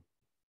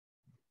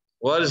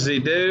 what does he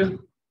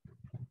do?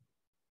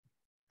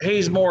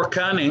 He's more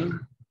cunning.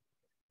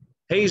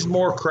 He's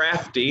more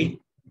crafty.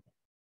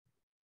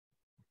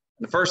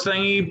 The first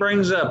thing he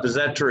brings up is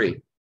that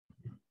tree.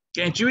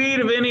 Can't you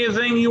eat of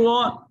anything you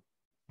want?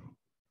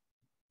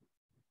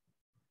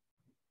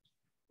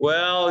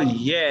 Well,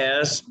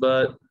 yes,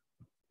 but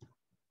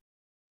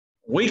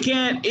we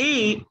can't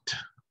eat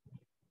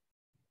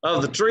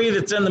of the tree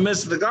that's in the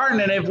midst of the garden,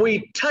 and if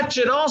we touch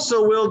it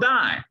also, we'll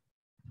die.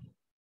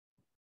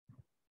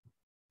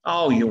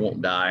 Oh, you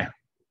won't die.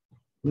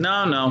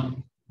 No.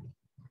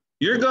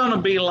 You're going to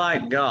be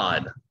like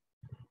God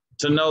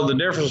to know the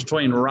difference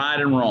between right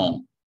and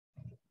wrong.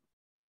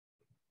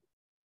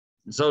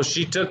 And so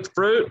she took the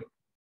fruit,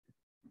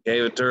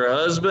 gave it to her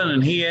husband,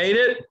 and he ate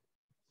it.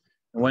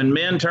 And when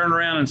men turn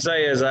around and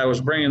say, as I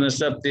was bringing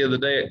this up the other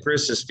day at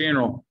Chris's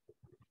funeral,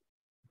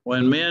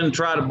 when men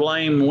try to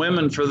blame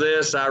women for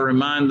this, I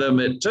remind them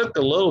it took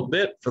a little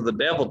bit for the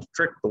devil to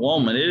trick the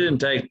woman. It didn't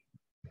take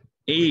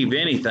Eve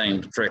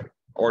anything to trick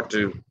or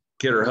to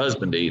get her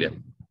husband to eat it.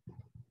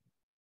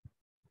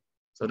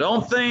 So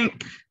don't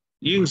think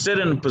you can sit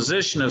in a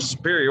position of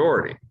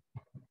superiority.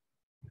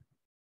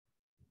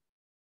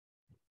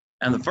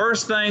 And the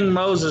first thing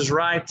Moses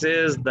writes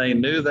is they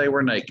knew they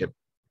were naked.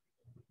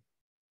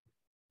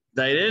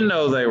 They didn't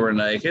know they were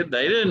naked.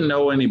 They didn't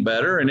know any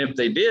better. And if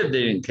they did,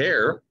 they didn't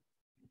care.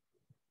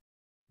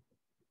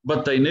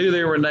 But they knew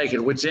they were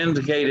naked, which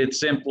indicated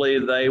simply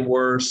they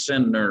were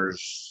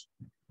sinners.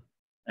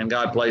 And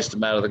God placed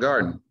them out of the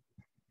garden.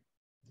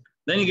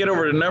 Then you get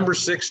over to number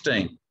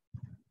 16.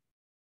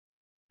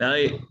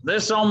 Now,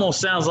 this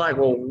almost sounds like,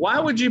 well, why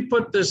would you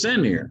put this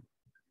in here?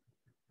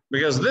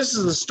 Because this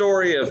is the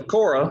story of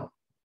Korah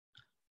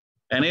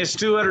and his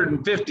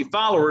 250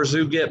 followers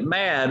who get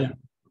mad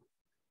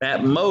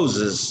at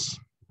Moses.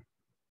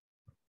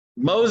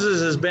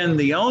 Moses has been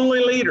the only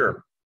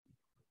leader,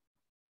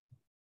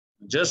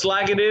 just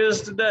like it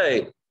is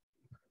today.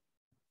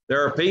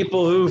 There are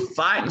people who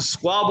fight and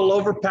squabble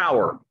over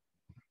power.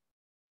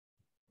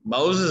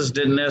 Moses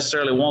didn't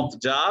necessarily want the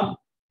job.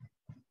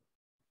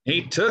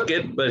 He took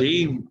it, but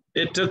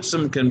it took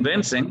some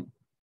convincing.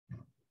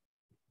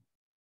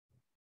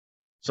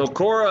 So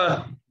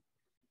Korah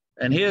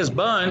and his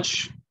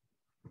bunch,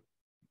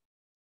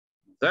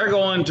 they're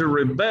going to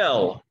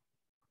rebel.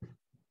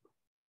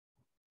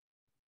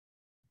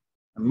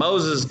 And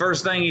Moses,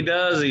 first thing he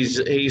does,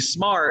 he's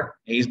smart.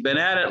 He's been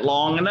at it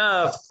long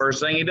enough.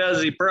 First thing he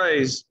does, he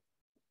prays.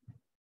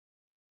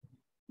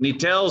 And he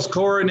tells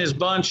Korah and his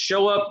bunch,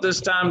 show up this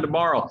time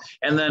tomorrow.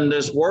 And then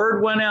this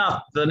word went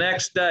out the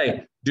next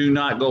day. Do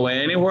not go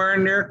anywhere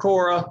near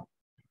Korah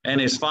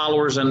and his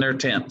followers in their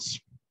tents.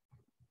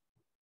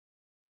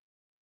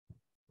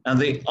 And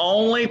the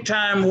only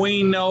time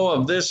we know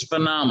of this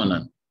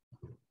phenomenon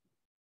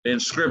in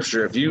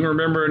Scripture, if you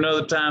remember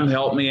another time,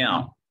 help me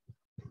out,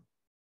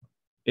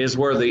 is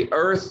where the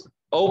earth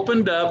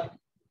opened up,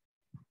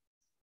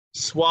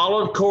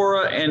 swallowed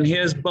Korah and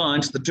his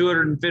bunch, the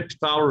 250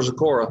 followers of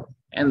Korah,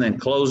 and then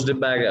closed it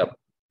back up.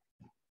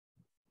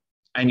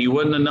 And you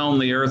wouldn't have known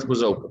the earth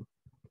was open.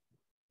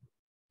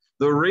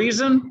 The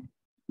reason?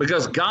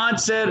 Because God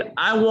said,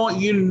 I want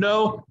you to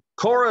know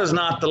Korah is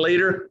not the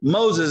leader.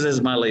 Moses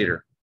is my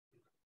leader.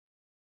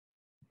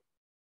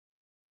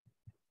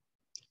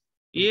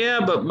 Yeah,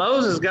 but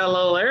Moses got a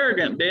little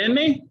arrogant, didn't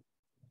he?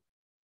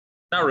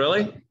 Not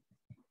really.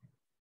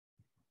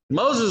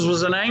 Moses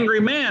was an angry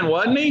man,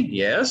 wasn't he?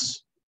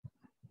 Yes.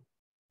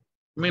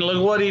 I mean,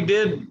 look what he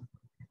did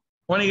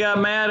when he got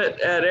mad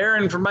at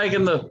Aaron for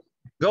making the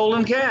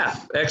golden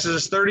calf,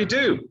 Exodus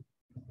 32.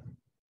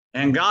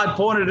 And God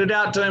pointed it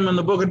out to him in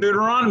the book of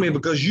Deuteronomy,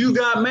 because you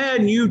got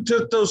mad and you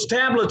took those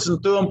tablets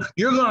and threw them.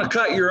 You're going to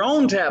cut your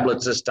own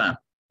tablets this time.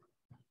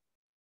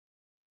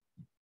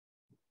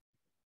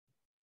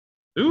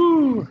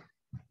 Ooh,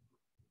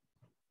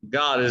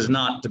 God is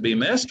not to be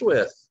messed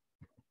with.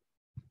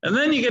 And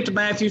then you get to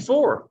Matthew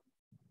 4.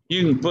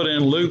 You can put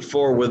in Luke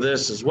 4 with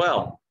this as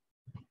well.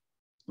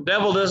 The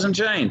devil doesn't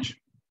change.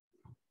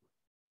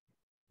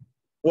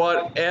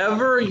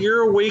 Whatever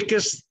your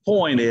weakest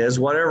point is,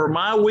 whatever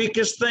my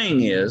weakest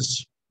thing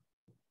is,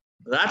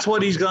 that's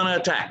what he's going to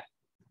attack.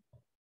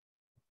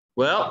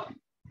 Well,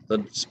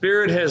 the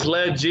Spirit has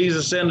led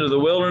Jesus into the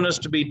wilderness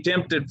to be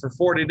tempted for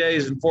 40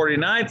 days and 40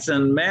 nights,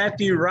 and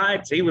Matthew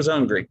writes he was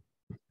hungry.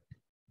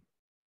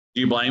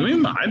 Do you blame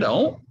him? I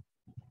don't.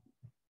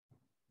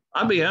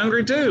 I'd be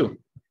hungry too.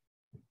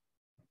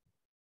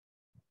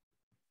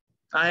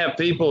 I have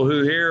people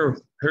who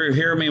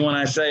hear me when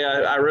I say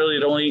I really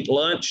don't eat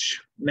lunch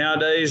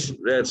nowadays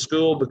at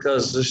school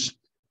because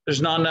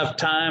there's not enough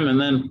time, and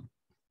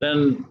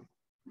then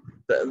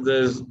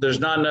there's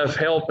not enough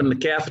help in the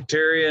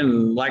cafeteria,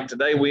 and like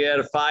today we had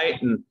a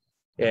fight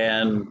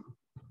and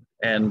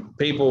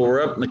people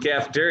were up in the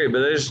cafeteria, but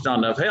there's just not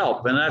enough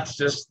help, and that's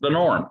just the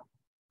norm.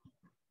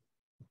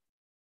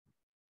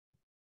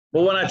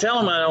 But when I tell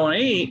them I don't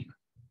eat,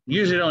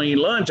 usually don't eat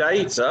lunch, I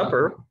eat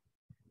supper.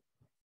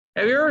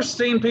 Have you ever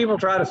seen people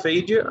try to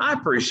feed you? I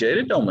appreciate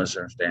it. Don't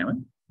misunderstand me.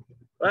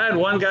 I had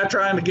one guy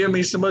trying to give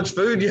me so much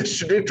food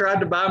yesterday, tried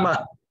to buy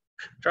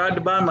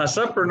my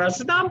supper, and I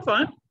said, no, I'm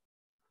fine.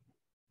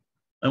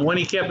 And when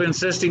he kept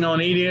insisting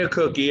on eating a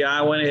cookie,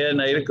 I went ahead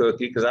and ate a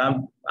cookie, because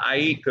I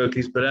eat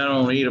cookies, but I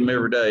don't eat them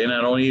every day, and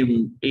I don't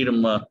eat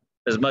them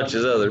as much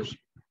as others.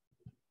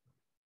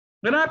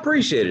 But I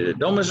appreciated it.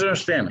 Don't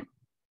misunderstand me.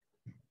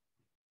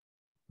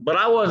 But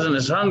I wasn't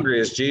as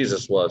hungry as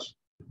Jesus was.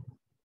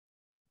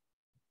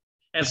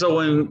 And so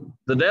when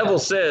the devil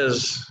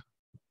says,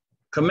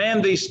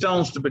 command these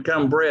stones to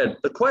become bread,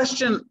 the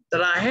question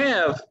that I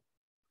have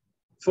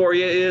for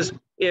you is,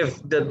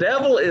 if the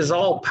devil is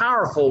all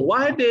powerful,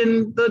 why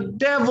didn't the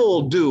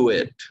devil do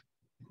it?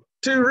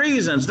 2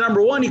 reasons.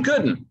 Number 1, he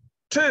couldn't.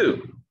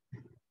 2,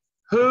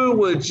 who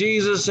would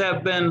Jesus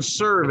have been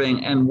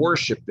serving and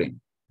worshiping?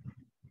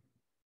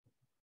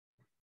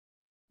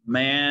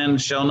 Man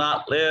shall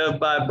not live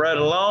by bread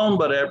alone,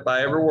 but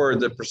by every word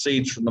that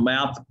proceeds from the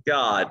mouth of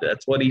God.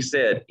 That's what he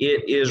said.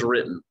 It is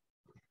written.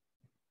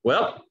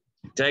 Well,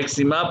 he takes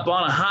him up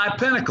on a high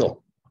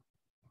pinnacle.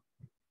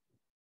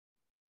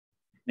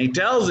 He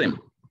tells him,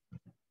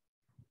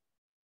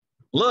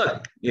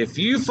 look, if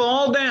you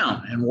fall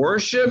down and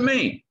worship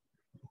me,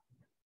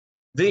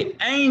 the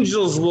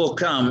angels will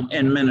come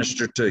and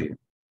minister to you.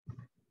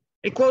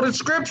 He quoted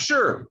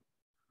Scripture.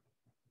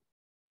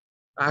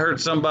 I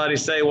heard somebody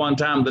say one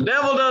time, the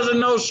devil doesn't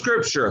know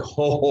Scripture.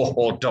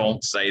 Oh,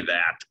 don't say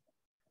that.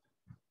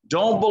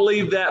 Don't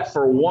believe that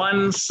for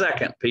 1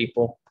 second,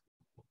 people.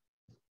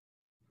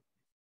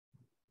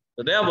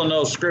 The devil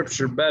knows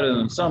Scripture better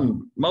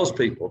than most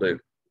people do.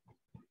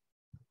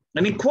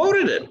 And he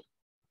quoted it.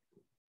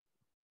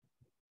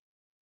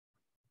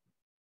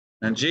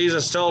 And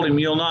Jesus told him,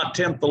 you'll not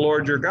tempt the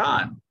Lord your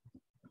God.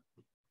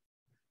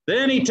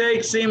 Then he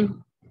takes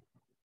him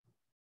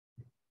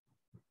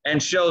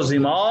and shows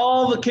him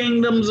all the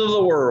kingdoms of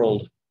the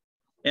world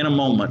in a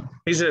moment.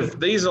 He said,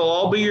 these will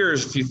all be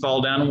yours if you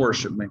fall down and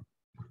worship me.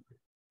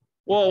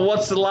 Well,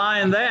 what's the lie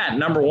in that?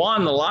 Number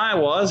 1, the lie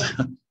was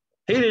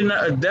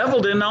the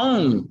devil didn't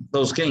own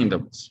those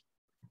kingdoms.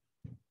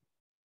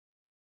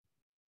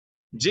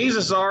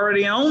 Jesus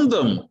already owned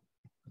them.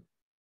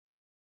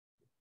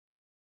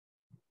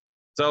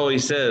 So he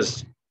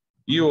says,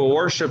 you will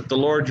worship the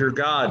Lord your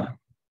God,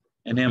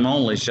 and him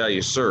only shall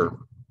you serve.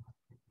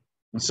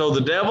 And so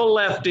the devil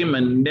left him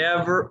and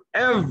never,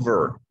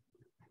 ever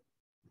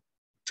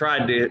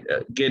tried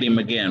to get him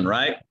again,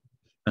 right?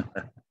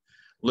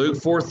 Luke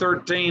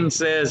 4:13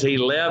 says he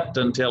left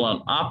until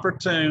an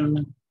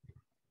opportune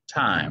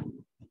time.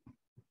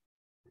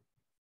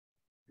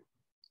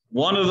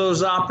 One of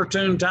those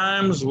opportune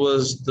times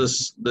was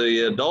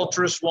the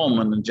adulterous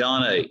woman in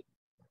John 8.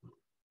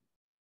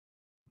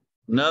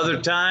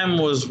 Another time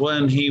was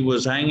when he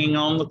was hanging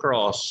on the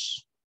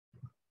cross.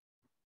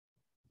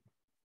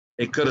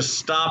 He could have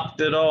stopped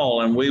it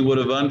all and we would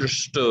have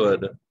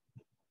understood.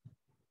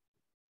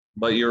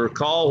 But you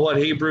recall what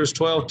Hebrews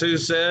 12:2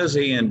 says?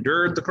 He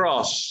endured the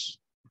cross,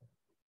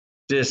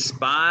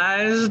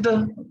 despised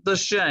the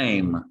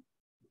shame,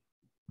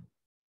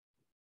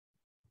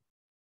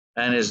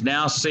 and is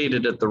now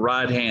seated at the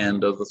right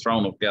hand of the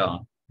throne of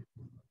God.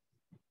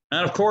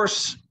 And of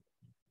course,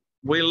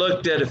 we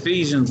looked at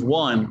Ephesians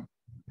 1 a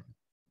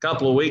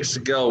couple of weeks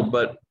ago,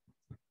 but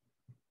I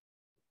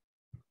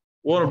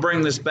want to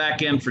bring this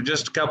back in for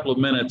just a couple of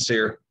minutes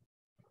here,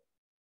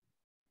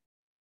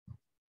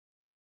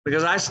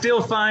 because I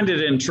still find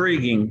it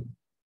intriguing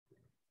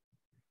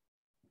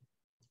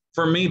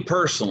for me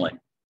personally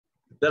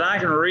that I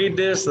can read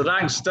this, that I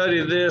can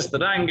study this,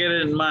 that I can get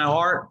it in my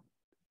heart,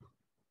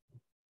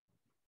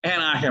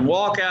 and I can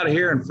walk out of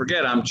here and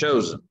forget I'm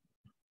chosen.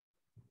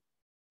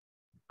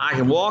 I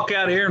can walk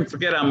out of here and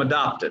forget I'm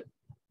adopted.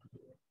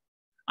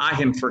 I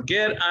can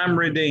forget I'm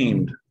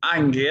redeemed. I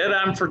can get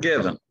I'm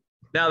forgiven.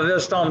 Now,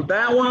 just on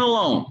that one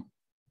alone,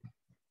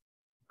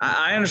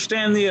 I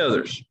understand the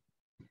others.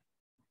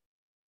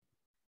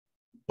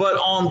 But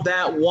on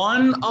that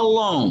one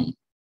alone,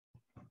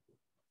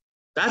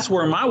 that's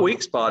where my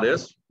weak spot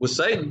is, with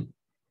Satan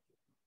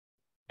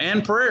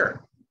and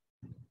prayer.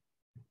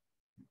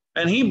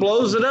 And he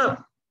blows it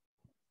up.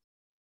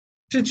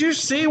 Did you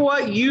see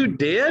what you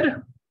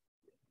did?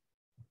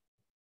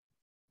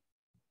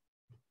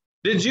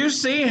 Did you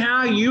see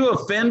how you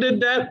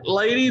offended that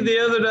lady the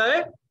other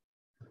day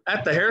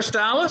at the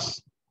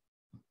hairstylist?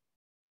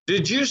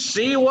 Did you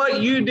see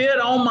what you did?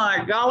 Oh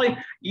my golly,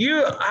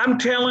 I'm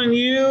telling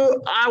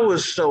you, I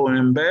was so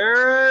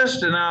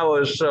embarrassed and I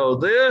was so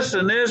this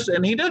and this,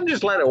 and he doesn't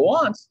just let it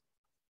once.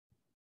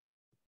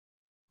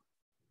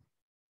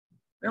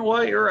 You know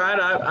what, you're right,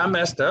 I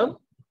messed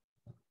up.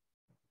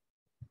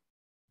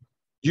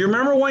 Do you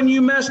remember when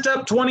you messed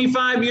up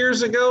 25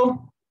 years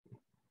ago?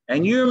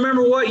 And you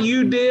remember what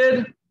you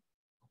did?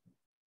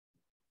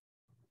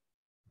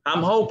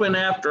 I'm hoping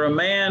after a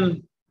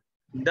man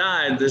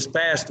died this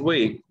past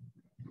week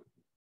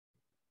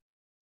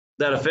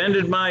that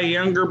offended my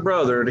younger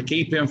brother to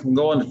keep him from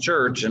going to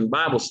church and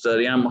Bible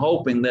study, I'm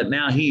hoping that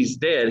now he's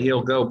dead,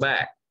 he'll go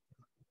back.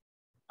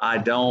 I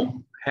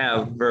don't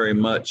have very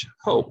much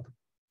hope,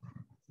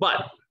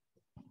 but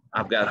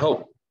I've got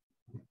hope.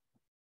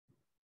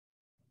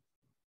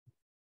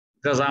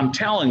 Because I'm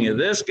telling you,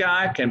 this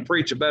guy can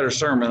preach a better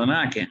sermon than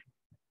I can.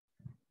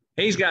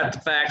 He's got the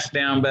facts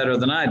down better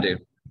than I do.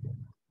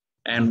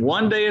 And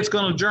one day it's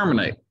going to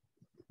germinate.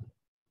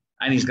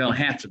 And he's going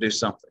to have to do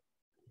something.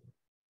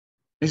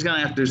 He's going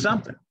to have to do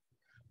something.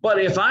 But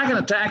if I can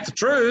attack the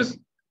truth,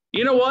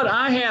 you know what?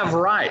 I have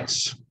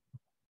rights.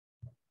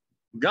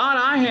 God,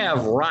 I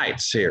have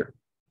rights here.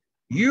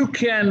 You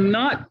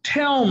cannot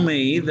tell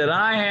me that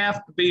I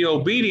have to be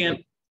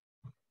obedient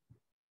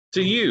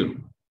to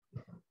you.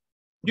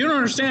 You don't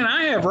understand.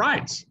 I have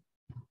rights.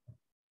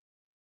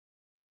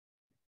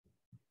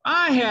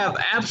 I have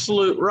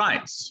absolute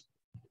rights.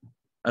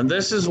 And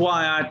this is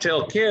why I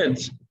tell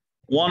kids,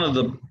 one of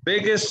the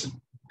biggest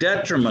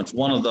detriments,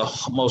 one of the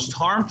most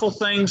harmful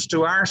things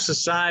to our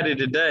society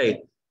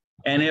today,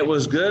 and it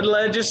was good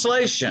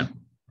legislation,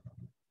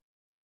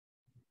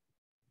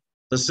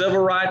 the Civil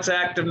Rights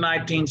Act of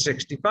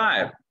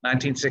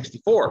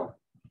 1964.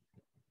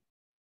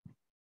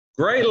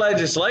 Great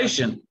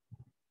legislation,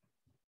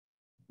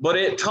 but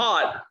it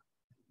taught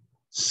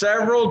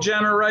several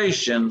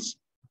generations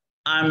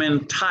I'm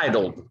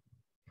entitled.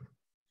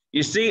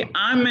 You see,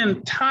 I'm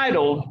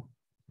entitled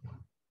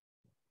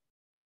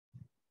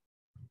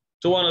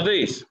to one of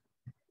these.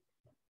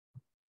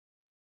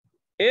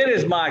 It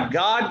is my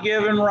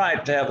God-given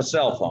right to have a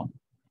cell phone.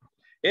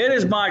 It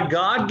is my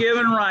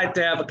God-given right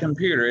to have a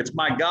computer. It's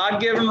my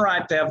God-given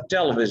right to have a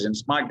television.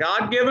 It's my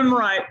God-given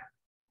right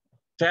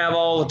to have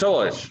all the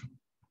toys.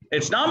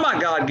 It's not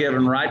my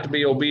God-given right to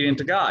be obedient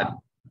to God.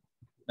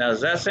 Now,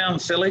 does that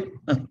sound silly?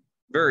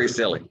 Very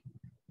silly.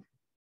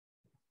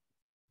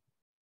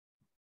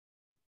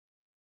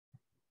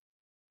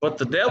 But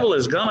the devil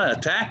is going to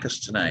attack us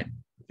tonight.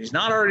 If he's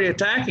not already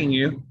attacking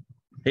you,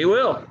 he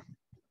will.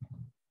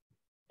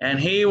 And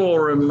he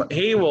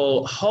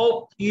will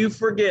hope you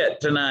forget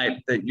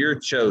tonight that you're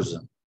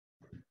chosen.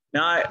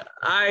 Now,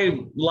 I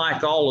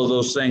like all of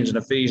those things in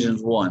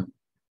Ephesians 1.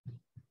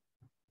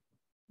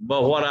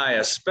 But what I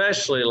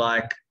especially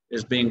like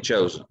is being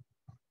chosen.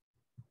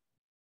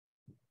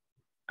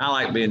 I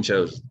like being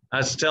chosen. I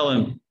was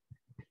telling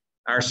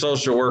our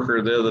social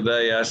worker the other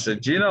day, I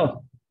said, you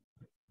know,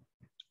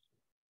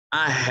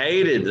 I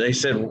hated, they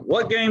said,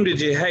 what game did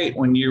you hate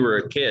when you were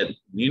a kid?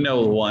 You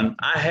know the one.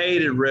 I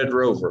hated Red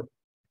Rover.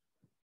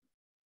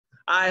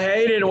 I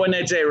hated when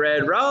they'd say,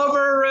 Red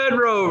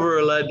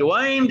Rover, let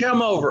Dwayne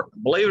come over.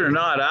 Believe it or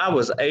not, I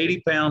was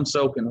 80 pounds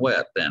soaking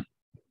wet then.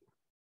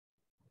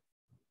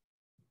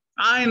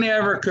 I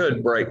never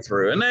could break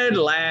through. And they'd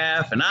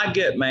laugh and I'd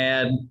get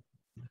mad.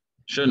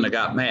 Shouldn't have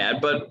got mad,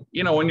 but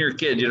you know, when you're a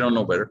kid, you don't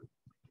know better.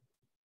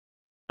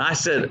 I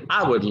said,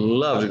 I would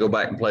love to go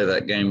back and play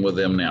that game with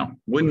them now.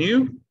 Wouldn't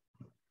you?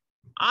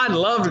 I'd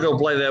love to go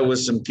play that with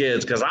some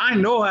kids because I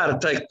know how to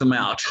take them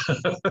out.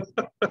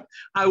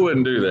 I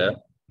wouldn't do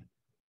that.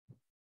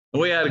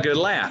 We had a good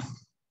laugh.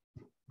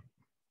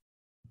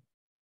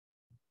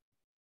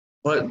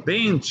 But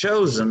being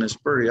chosen is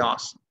pretty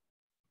awesome.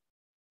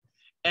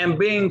 And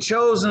being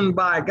chosen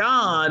by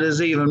God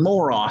is even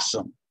more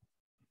awesome.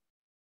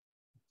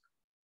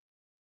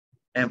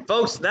 And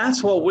folks,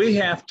 that's what we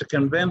have to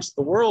convince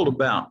the world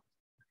about.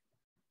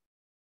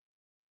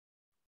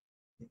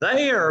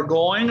 They are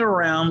going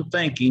around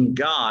thinking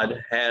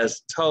God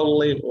has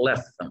totally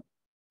left them,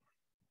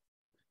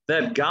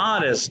 that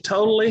God has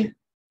totally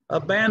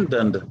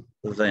abandoned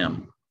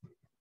them.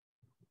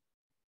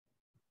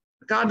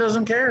 God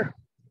doesn't care.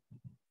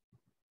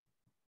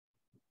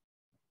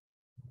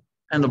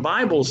 And the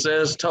Bible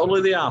says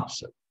totally the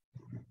opposite.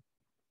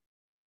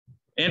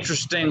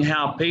 Interesting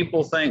how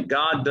people think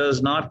God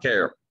does not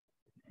care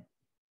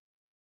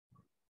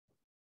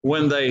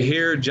when they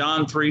hear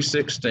John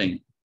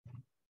 3:16.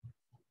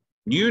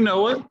 You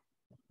know it.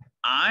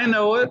 I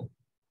know it.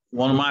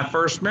 One of my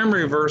first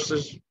memory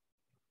verses.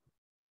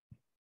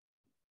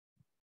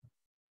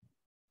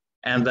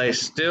 And they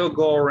still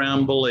go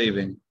around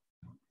believing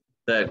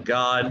that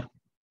God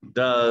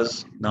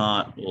does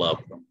not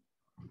love them.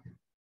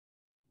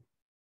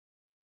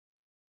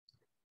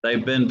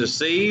 They've been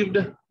deceived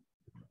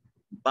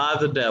by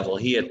the devil.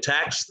 He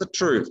attacks the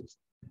truth.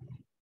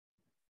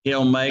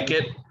 He'll make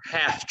it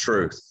half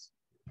truth.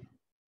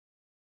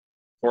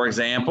 For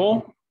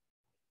example,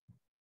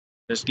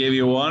 just give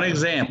you one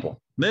example.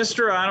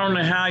 Mister, I don't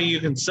know how you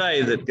can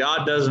say that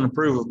God doesn't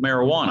approve of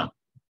marijuana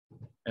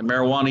and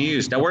marijuana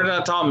use. Now, we're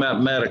not talking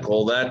about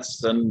medical.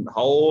 That's a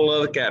whole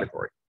other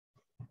category.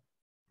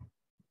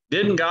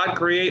 Didn't God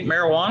create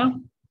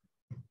marijuana?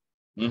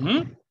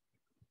 Mm-hmm.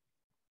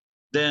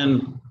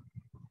 Then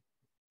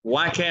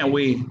why can't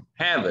we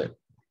have it?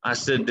 I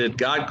said, did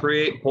God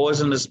create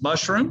poisonous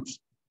mushrooms?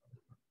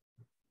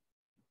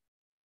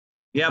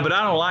 Yeah, but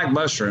I don't like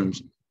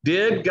mushrooms.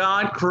 Did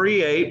God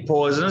create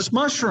poisonous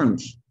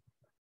mushrooms?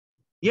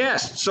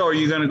 Yes. So are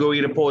you going to go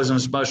eat a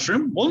poisonous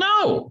mushroom? Well,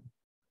 no.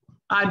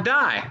 I'd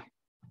die.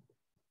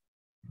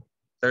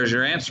 There's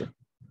your answer.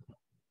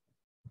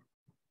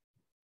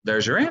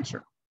 There's your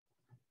answer.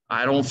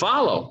 I don't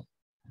follow.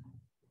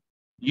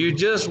 You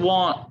just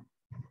want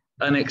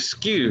an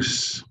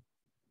excuse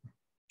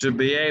to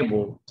be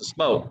able to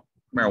smoke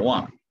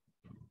marijuana.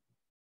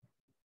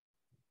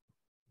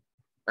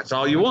 That's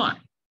all you want.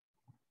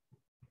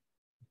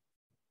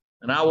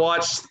 And I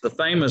watched the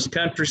famous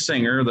country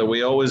singer that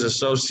we always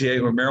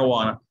associate with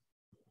marijuana,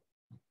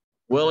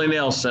 Willie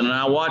Nelson, and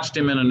I watched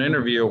him in an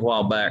interview a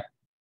while back.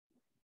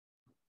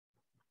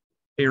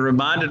 He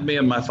reminded me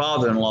of my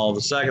father-in-law,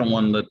 the second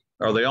one that,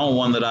 or the only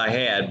one that I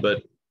had,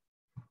 but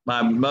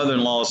my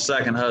mother-in-law's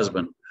second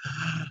husband.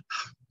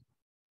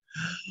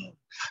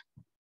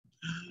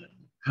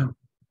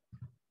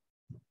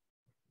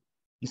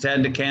 He's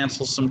had to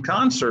cancel some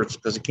concerts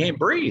because he can't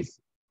breathe.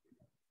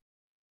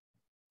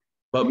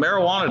 But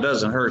marijuana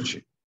doesn't hurt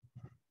you.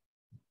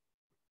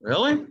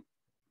 Really?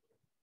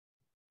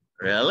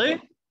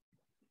 Really?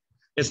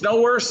 It's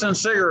no worse than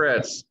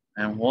cigarettes.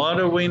 And what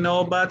do we know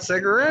about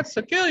cigarettes?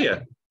 They'll kill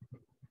you.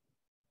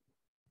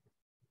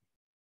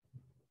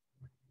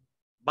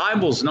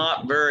 Bible's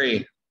not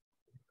very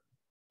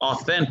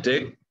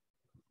authentic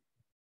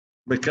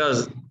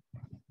because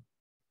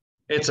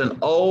it's an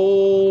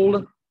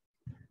old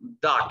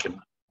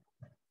document.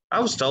 I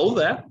was told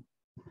that.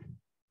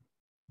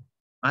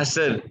 I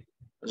said,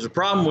 there's a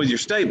problem with your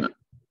statement.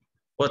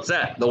 What's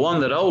that? The one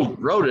that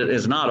wrote it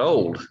is not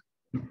old.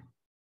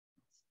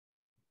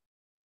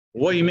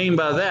 What do you mean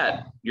by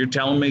that? You're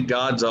telling me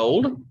God's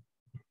old?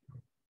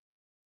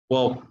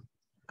 Well,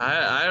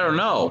 I don't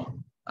know.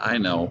 I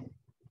know.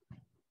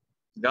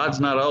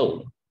 God's not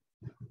old.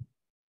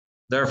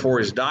 Therefore,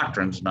 his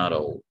doctrine's not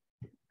old.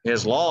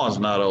 His law is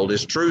not old.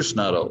 His truth's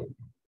not old.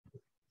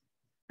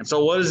 And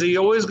so what is he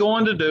always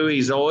going to do?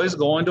 He's always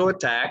going to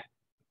attack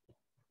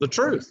the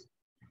truth.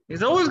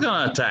 He's always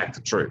going to attack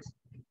the truth.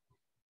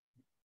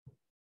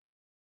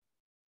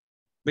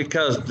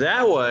 Because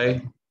that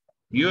way,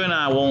 you and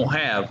I won't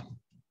have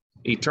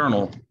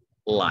eternal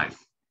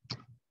life.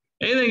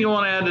 Anything you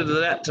want to add to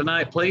that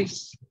tonight,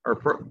 please?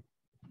 Or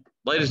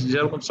ladies and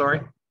gentlemen,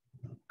 sorry.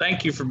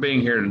 Thank you for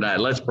being here tonight.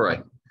 Let's pray.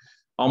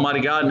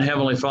 Almighty God and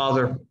Heavenly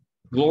Father,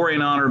 glory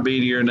and honor be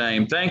to your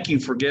name. Thank you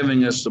for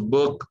giving us a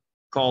book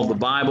called the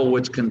Bible,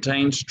 which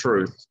contains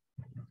truth.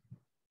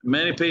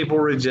 Many people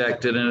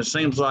reject it, and it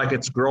seems like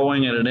it's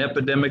growing at an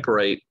epidemic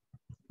rate.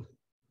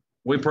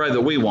 We pray that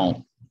we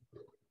won't.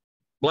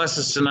 Bless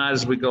us tonight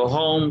as we go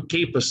home.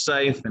 Keep us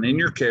safe and in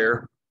your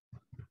care,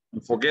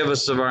 and forgive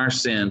us of our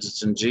sins.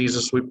 It's in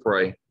Jesus we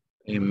pray.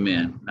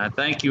 Amen. I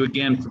thank you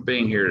again for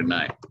being here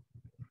tonight.